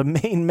the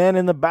main men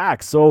in the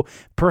back. So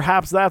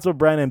perhaps that's what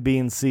Brandon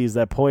Beane sees,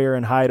 that Poyer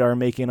and Hyde are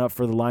making up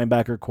for the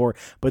linebacker core.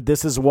 But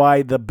this is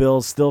why the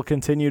Bills still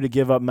continue to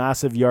give up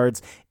massive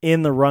yards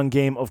in the run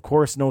game. Of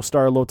course, no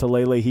Star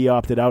Lotulelei. He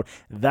opted out.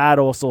 That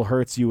also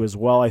hurts you as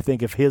well. I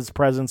think if his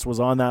presence was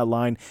on that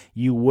line,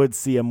 you would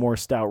see a more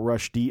stout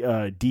rush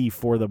D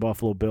for the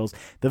Buffalo Bills.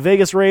 The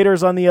Vegas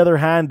Raiders, on the other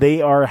hand,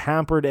 they are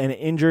hampered and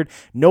injured.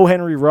 No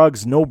Henry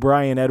Ruggs, no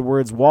Bryan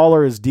Edwards.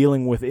 Waller is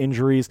dealing with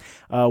injuries.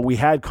 We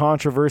had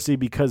controversy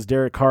because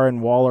Derek Carr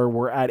and Waller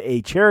were at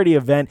a charity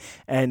event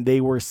and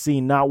they were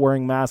seen not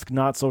wearing masks,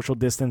 not social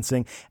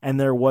distancing, and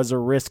there was a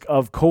risk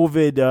of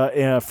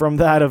COVID from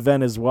that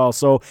event as well.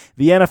 So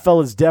the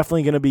NFL is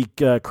definitely going to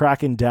be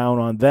cracking down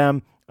on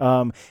them.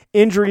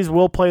 Injuries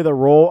will play the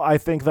role. I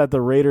think that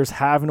the Raiders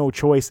have no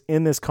choice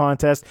in this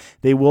contest.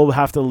 They will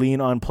have to lean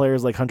on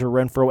players like Hunter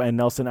Renfrow and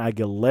Nelson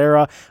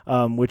Aguilera,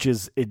 which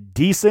is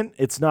decent.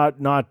 It's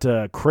not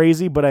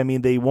crazy, but I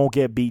mean, they won't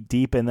get beat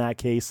deep in that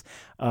case.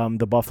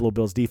 The Buffalo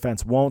Bills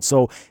defense won't.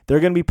 So they're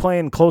going to be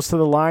playing close to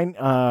the line.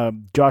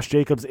 Josh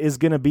Jacobs is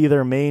going to be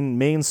their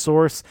main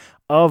source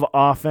of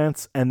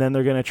offense, and then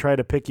they're going to try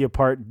to pick you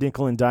apart,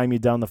 nickel and dime you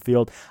down the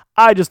field.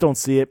 I just don't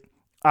see it.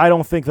 I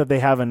don't think that they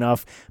have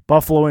enough.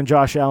 Buffalo and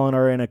Josh Allen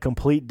are in a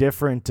complete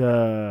different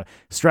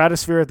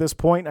stratosphere at this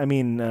point. I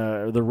mean,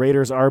 the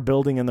Raiders are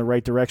building in the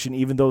right direction,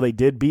 even though they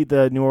did beat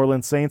the New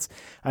Orleans Saints.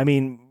 I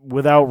mean,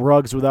 without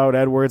Ruggs, without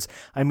Edwards,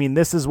 I mean,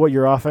 this is what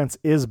your offense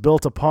is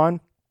built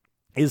upon,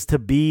 is to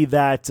be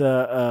that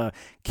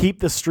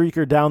keep the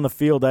streaker down the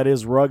field, that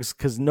is Ruggs,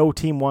 because no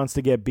team wants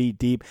to get beat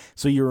deep.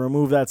 So you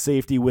remove that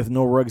safety with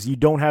no Ruggs. You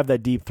don't have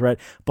that deep threat.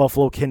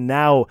 Buffalo can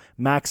now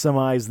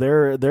maximize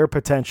their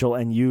potential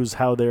and use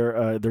how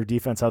their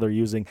defense, how they're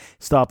using,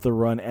 stop the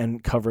run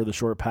and cover the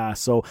short pass.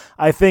 So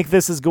I think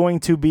this is going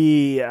to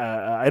be,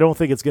 I don't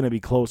think it's going to be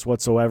close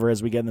whatsoever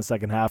as we get in the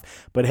second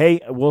half. But hey,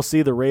 we'll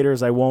see. The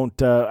Raiders, I won't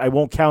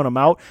count them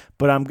out,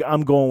 but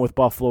I'm going with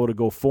Buffalo to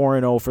go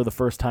 4-0 for the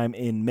first time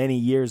in many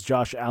years.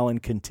 Josh Allen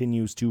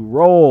continues to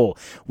roll.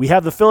 We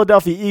have the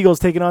Philadelphia Eagles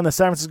taking on the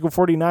San Francisco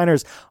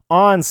 49ers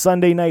on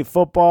Sunday Night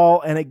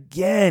Football. And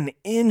again,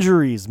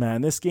 injuries,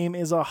 man. This game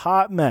is a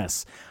hot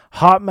mess.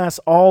 Hot mess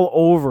all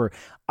over.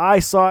 I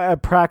saw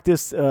at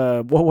practice,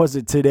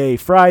 today?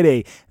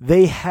 Friday.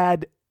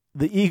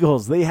 The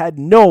Eagles, they had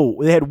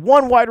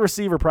one wide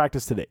receiver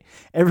practice today.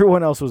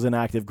 Everyone else was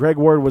inactive. Greg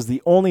Ward was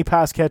the only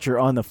pass catcher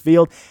on the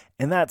field.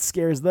 And that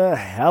scares the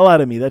hell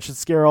out of me. That should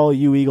scare all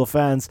you Eagle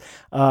fans.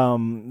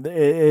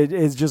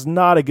 It's just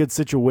not a good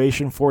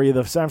situation for you.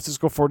 The San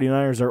Francisco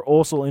 49ers are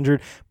also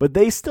injured, but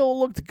they still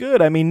looked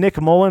good. I mean, Nick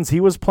Mullins,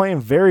 he was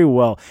playing very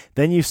well.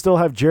 Then you still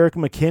have Jerick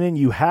McKinnon.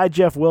 You had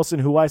Jeff Wilson,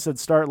 who I said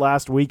start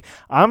last week.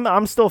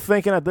 I'm still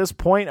thinking at this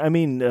point, I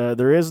mean,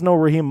 there is no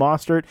Raheem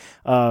Mostert.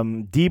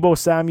 Deebo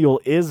Samuel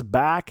is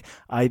back.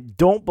 I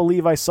don't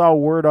believe I saw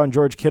word on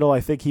George Kittle.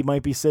 I think he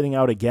might be sitting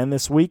out again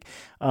this week.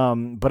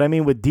 But I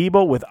mean, with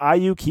Deebo, with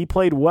Ayuk, he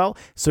played well.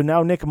 So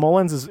now Nick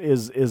Mullins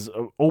is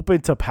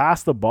open to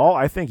pass the ball.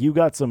 I think you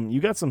got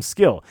some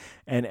skill.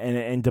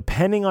 And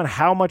depending on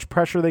how much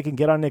pressure they can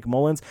get on Nick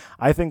Mullins,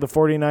 I think the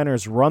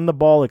 49ers run the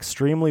ball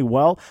extremely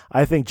well.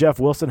 I think Jeff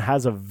Wilson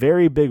has a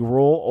very big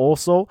role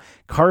also.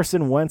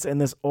 Carson Wentz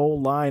and this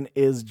O-line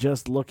is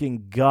just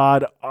looking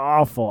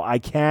god-awful. I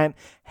can't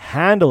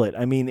handle it.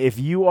 I mean, if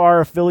you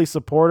are a Philly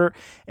supporter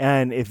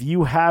and if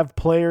you have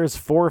players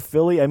for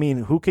Philly, I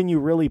mean, who can you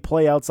really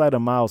play outside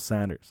of Miles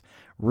Sanders?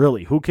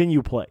 Really, who can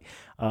you play?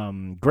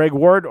 Greg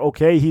Ward,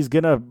 okay, he's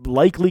going to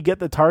likely get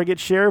the target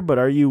share, but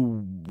are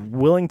you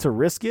willing to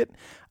risk it?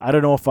 I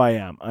don't know if I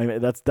am. I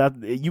mean,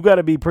 you got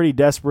to be pretty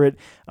desperate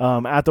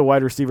at the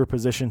wide receiver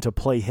position to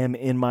play him,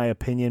 in my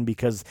opinion,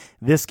 because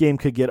this game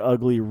could get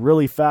ugly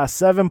really fast.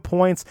 7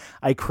 points.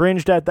 I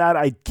cringed at that.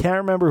 I can't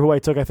remember who I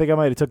took. I think I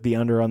might have took the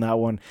under on that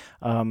one,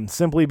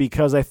 simply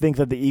because I think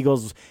that the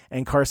Eagles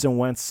and Carson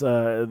Wentz,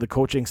 the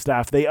coaching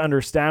staff, they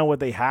understand what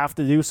they have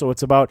to do, so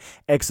it's about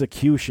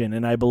execution,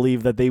 and I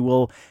believe that they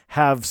will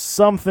have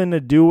something to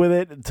do with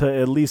it to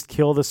at least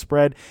kill the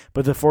spread.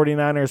 But the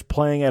 49ers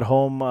playing at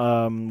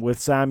home with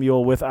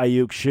Samuel, with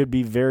Ayuk, should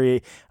be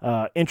very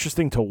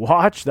interesting to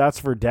watch. That's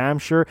for damn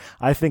sure.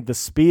 I think the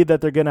speed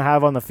that they're going to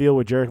have on the field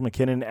with Jerick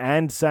McKinnon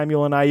and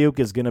Samuel and Ayuk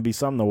is going to be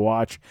something to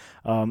watch.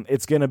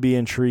 It's going to be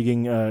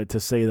intriguing to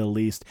say the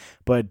least.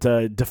 But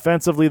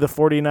defensively, the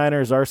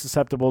 49ers are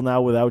susceptible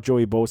now without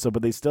Joey Bosa,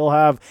 but they still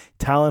have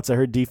talents. I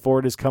heard Dee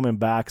Ford is coming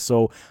back,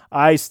 so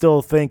I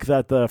still think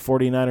that the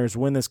 49ers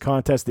win this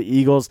contest.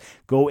 The Eagles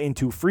go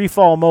into free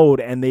fall mode,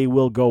 and they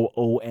will go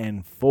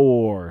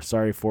 0-4.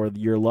 Sorry for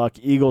your luck,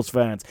 Eagles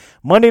fans.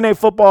 Monday Night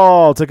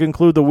Football to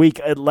conclude the week,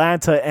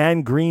 Atlanta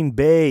and Green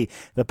Bay.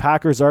 The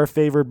Packers are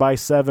favored by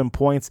 7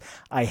 points.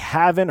 I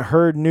haven't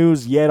heard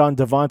news yet on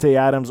Davante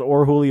Adams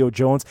or Julio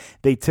Jones.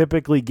 They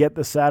typically get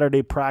the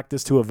Saturday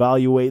practice to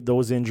evaluate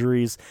those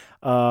injuries.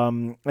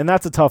 And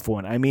that's a tough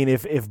one. I mean,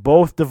 if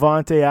both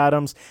Davante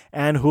Adams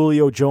and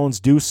Julio Jones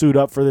do suit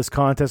up for this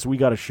contest, we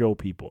got to show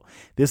people.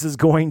 This is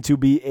going to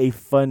be a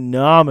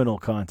phenomenal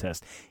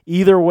contest.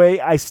 Either way,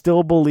 I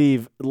still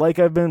believe, like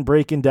I've been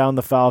breaking down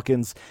the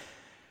Falcons,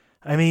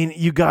 I mean,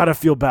 you got to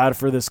feel bad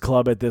for this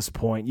club at this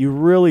point. You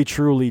really,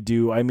 truly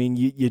do. I mean,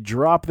 you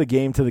drop the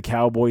game to the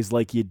Cowboys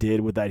like you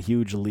did with that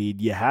huge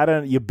lead.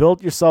 You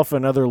built yourself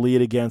another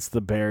lead against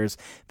the Bears.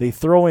 They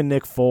throw in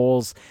Nick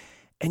Foles,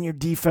 and your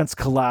defense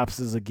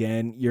collapses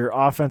again. Your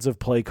offensive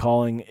play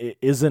calling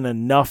isn't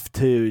enough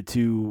to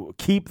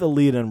keep the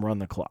lead and run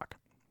the clock.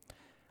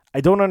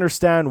 I don't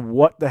understand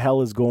what the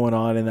hell is going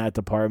on in that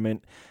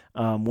department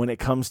when it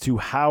comes to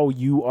how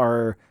you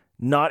are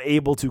not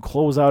able to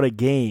close out a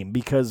game,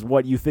 because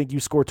you think you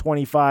score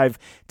 25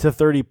 to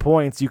 30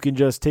 points, you can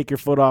just take your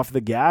foot off the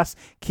gas.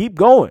 Keep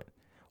going.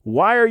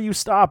 Why are you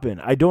stopping?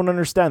 I don't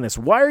understand this.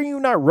 Why are you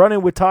not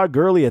running with Todd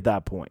Gurley at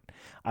that point?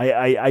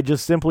 I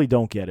just simply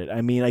don't get it.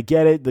 I mean, I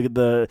get it.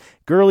 The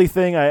Gurley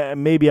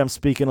thing, maybe I'm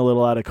speaking a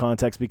little out of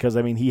context, because,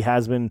 I mean, he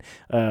has been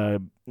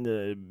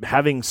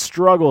having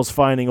struggles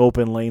finding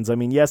open lanes. I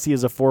mean, yes, he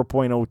is a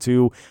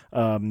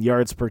 4.02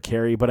 yards per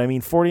carry, but I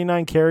mean,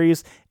 49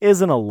 carries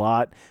isn't a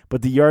lot,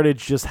 but the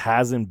yardage just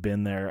hasn't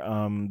been there.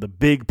 The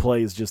big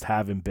plays just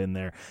haven't been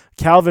there.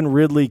 Calvin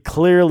Ridley,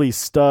 clearly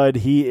stud.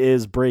 He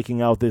is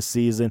breaking out this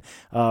season,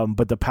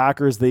 but the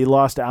Packers, they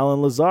lost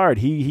Alan Lazard.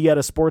 He had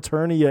a sports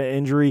hernia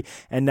injury,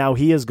 and now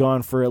he is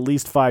gone for at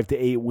least 5 to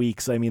 8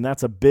 weeks. I mean,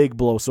 that's a big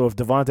blow. So if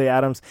Davante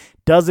Adams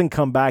doesn't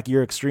come back,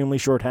 you're extremely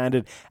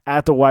shorthanded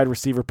at the wide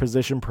receiver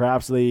position.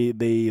 Perhaps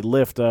they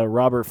lift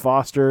Robert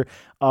Foster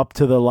up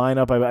to the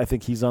lineup. I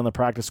think he's on the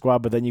practice squad,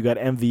 but then you got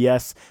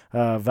MVS,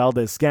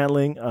 Valdez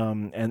Scantling,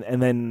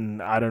 and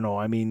then, I don't know,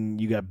 I mean,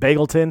 you got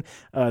Bagleton,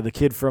 the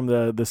kid from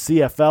the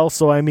CFL.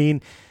 So, I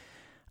mean,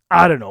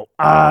 I don't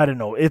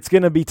know. It's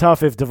going to be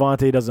tough if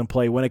Davante doesn't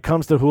play. When it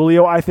comes to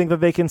Julio, I think that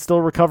they can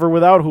still recover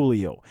without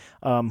Julio.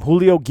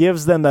 Julio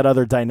gives them that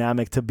other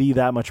dynamic to be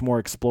that much more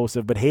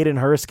explosive, but Hayden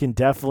Hurst can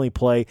definitely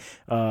play.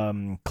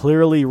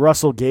 Clearly,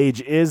 Russell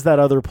Gage is that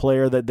other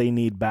player that they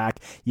need back.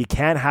 You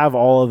can't have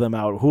all of them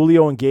out.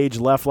 Julio and Gage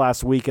left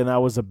last week, and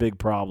that was a big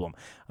problem.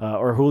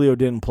 or Julio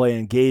didn't play,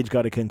 and Gage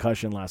got a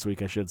concussion last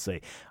week, I should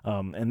say.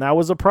 And that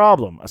was a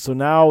problem. So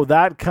now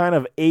that kind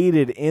of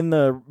aided in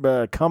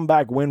the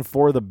comeback win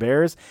for the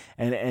Bears,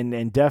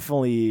 and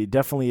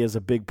definitely is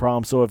a big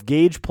problem. So if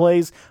Gage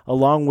plays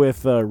along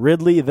with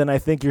Ridley, then I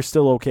think you're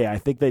still okay. I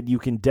think that you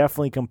can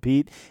definitely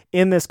compete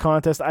in this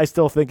contest. I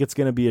still think it's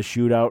going to be a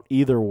shootout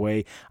either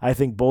way. I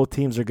think both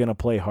teams are going to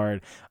play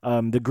hard.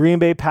 The Green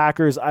Bay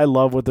Packers, I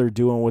love what they're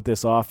doing with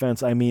this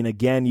offense. I mean,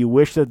 again, you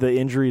wish that the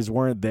injuries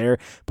weren't there,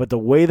 but the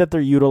way that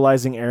they're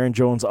utilizing Aaron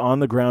Jones on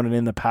the ground and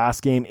in the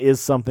pass game is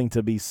something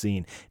to be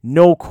seen.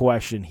 No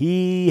question.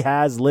 He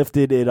has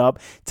lifted it up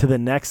to the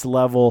next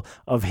level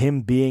of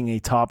him being a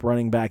top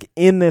running back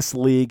in this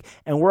league,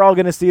 and we're all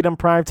going to see it in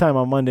primetime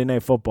on Monday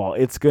Night Football.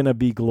 It's going to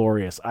be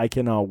glorious. I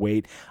cannot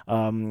wait.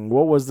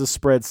 What was the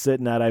spread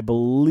sitting at? I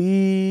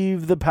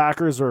believe the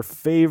Packers are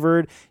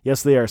favored.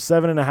 Yes, they are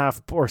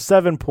 7.5 or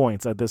 7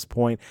 points at this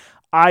point.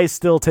 I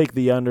still take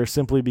the under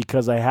simply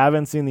because I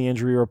haven't seen the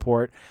injury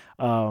report.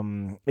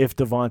 If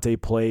Devontae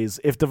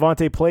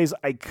plays,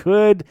 I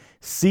could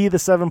see the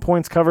 7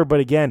 points covered.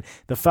 But again,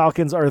 the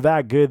Falcons are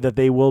that good that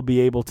they will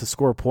be able to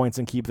score points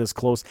and keep this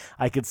close.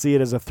 I could see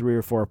it as a 3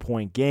 or 4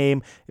 point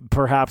game,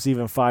 perhaps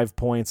even 5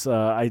 points.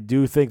 I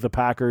do think the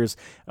Packers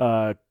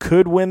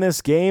could win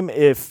this game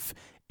if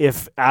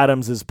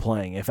Adams is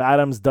playing. If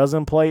Adams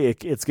doesn't play,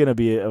 it's going to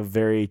be a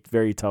very,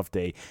 very tough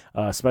day,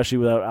 especially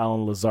without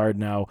Allen Lazard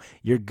now.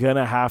 You're going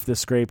to have to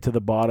scrape to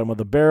the bottom of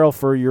the barrel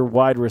for your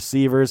wide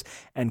receivers,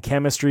 and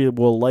chemistry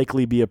will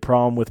likely be a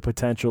problem with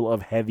potential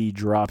of heavy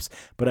drops.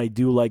 But I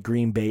do like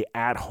Green Bay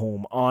at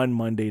home on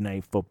Monday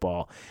Night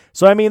Football.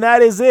 So, I mean,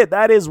 that is it.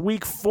 That is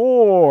week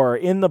 4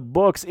 in the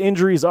books.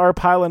 Injuries are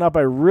piling up.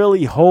 I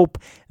really hope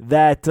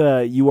that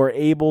you are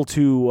able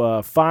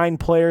to find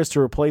players to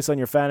replace on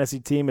your fantasy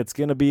team. It's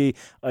going to be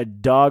a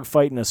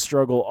dogfight and a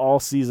struggle all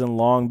season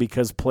long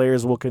because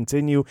players will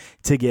continue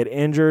to get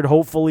injured.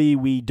 Hopefully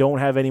we don't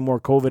have any more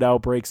COVID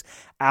outbreaks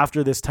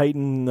after this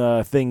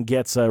Titan thing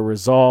gets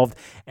resolved,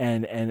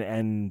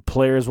 and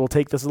players will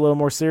take this a little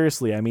more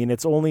seriously. I mean,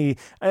 it's only,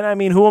 and I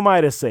mean, who am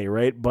I to say,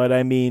 right? But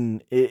I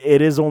mean,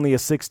 it is only a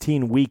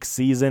 16-week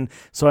season,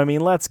 so I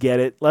mean, let's get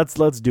it. Let's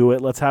do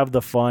it. Let's have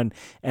the fun,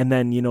 and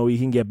then you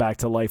can get back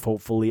to life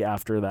hopefully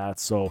after that.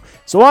 So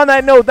on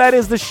that note, that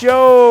is the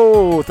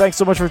show. Thanks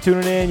so much for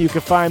tuning in. You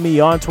can find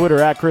me on Twitter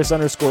at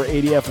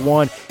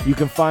Chris_ADF1. You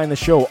can find the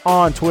show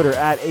on Twitter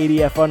at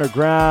ADF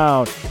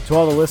Underground. To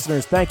all the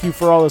listeners, thank you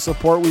for all the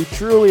support. We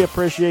truly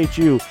appreciate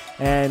you.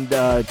 And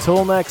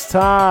till next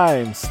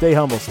time, stay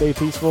humble, stay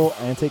peaceful,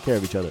 and take care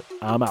of each other.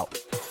 I'm out.